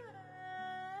completely.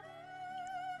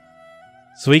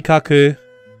 Zuikaku,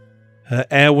 her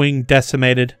air wing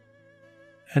decimated,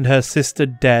 and her sister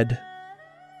dead,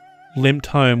 limped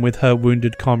home with her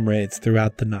wounded comrades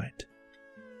throughout the night.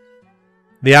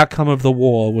 The outcome of the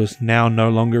war was now no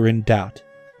longer in doubt.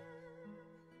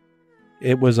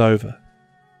 It was over.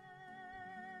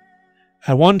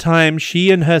 At one time,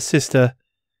 she and her sister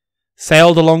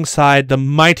sailed alongside the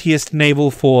mightiest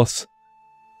naval force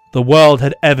the world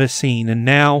had ever seen, and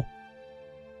now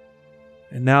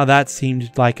that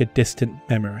seemed like a distant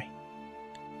memory.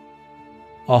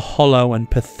 A hollow and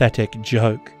pathetic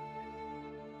joke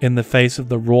in the face of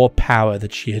the raw power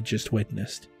that she had just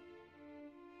witnessed.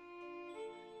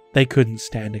 They couldn't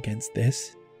stand against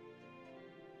this.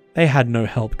 They had no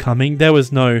help coming. There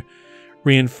was no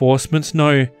reinforcements,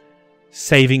 no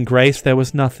saving grace. There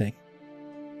was nothing.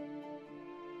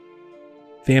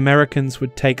 The Americans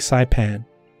would take Saipan.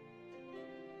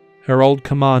 Her old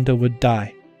commander would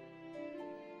die.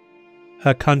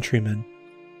 Her countrymen,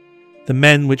 the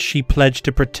men which she pledged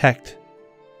to protect,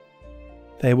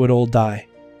 they would all die.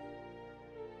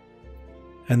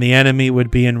 And the enemy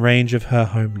would be in range of her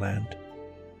homeland.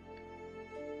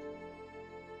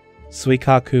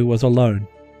 Zuikaku was alone.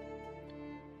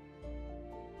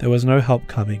 There was no help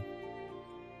coming.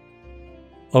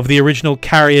 Of the original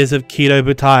carriers of Kido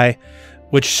Butai,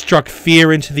 which struck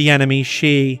fear into the enemy,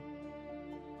 she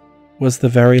was the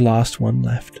very last one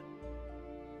left.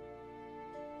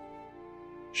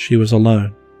 She was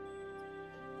alone.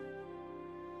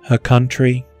 Her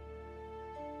country,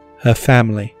 her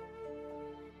family,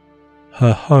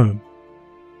 her home,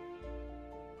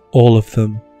 all of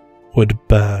them would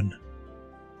burn.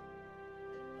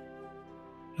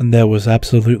 And there was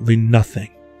absolutely nothing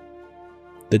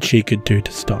that she could do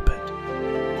to stop it.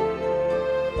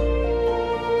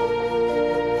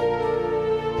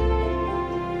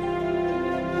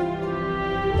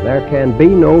 There can be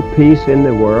no peace in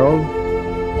the world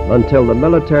until the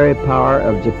military power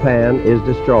of Japan is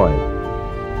destroyed.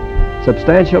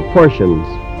 Substantial portions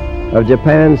of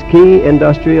Japan's key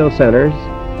industrial centers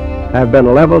have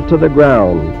been leveled to the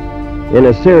ground in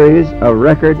a series of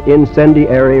record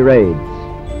incendiary raids.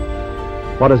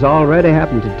 What has already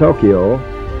happened to Tokyo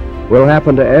will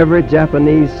happen to every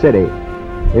Japanese city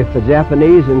if the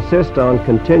Japanese insist on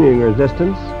continuing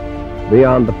resistance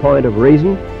beyond the point of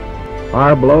reason.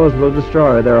 Our blows will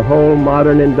destroy their whole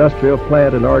modern industrial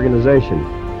plant and organization,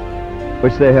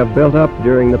 which they have built up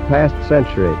during the past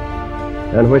century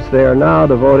and which they are now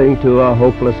devoting to a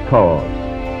hopeless cause.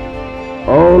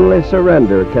 Only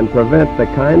surrender can prevent the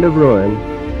kind of ruin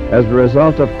as the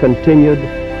result of continued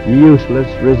useless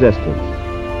resistance.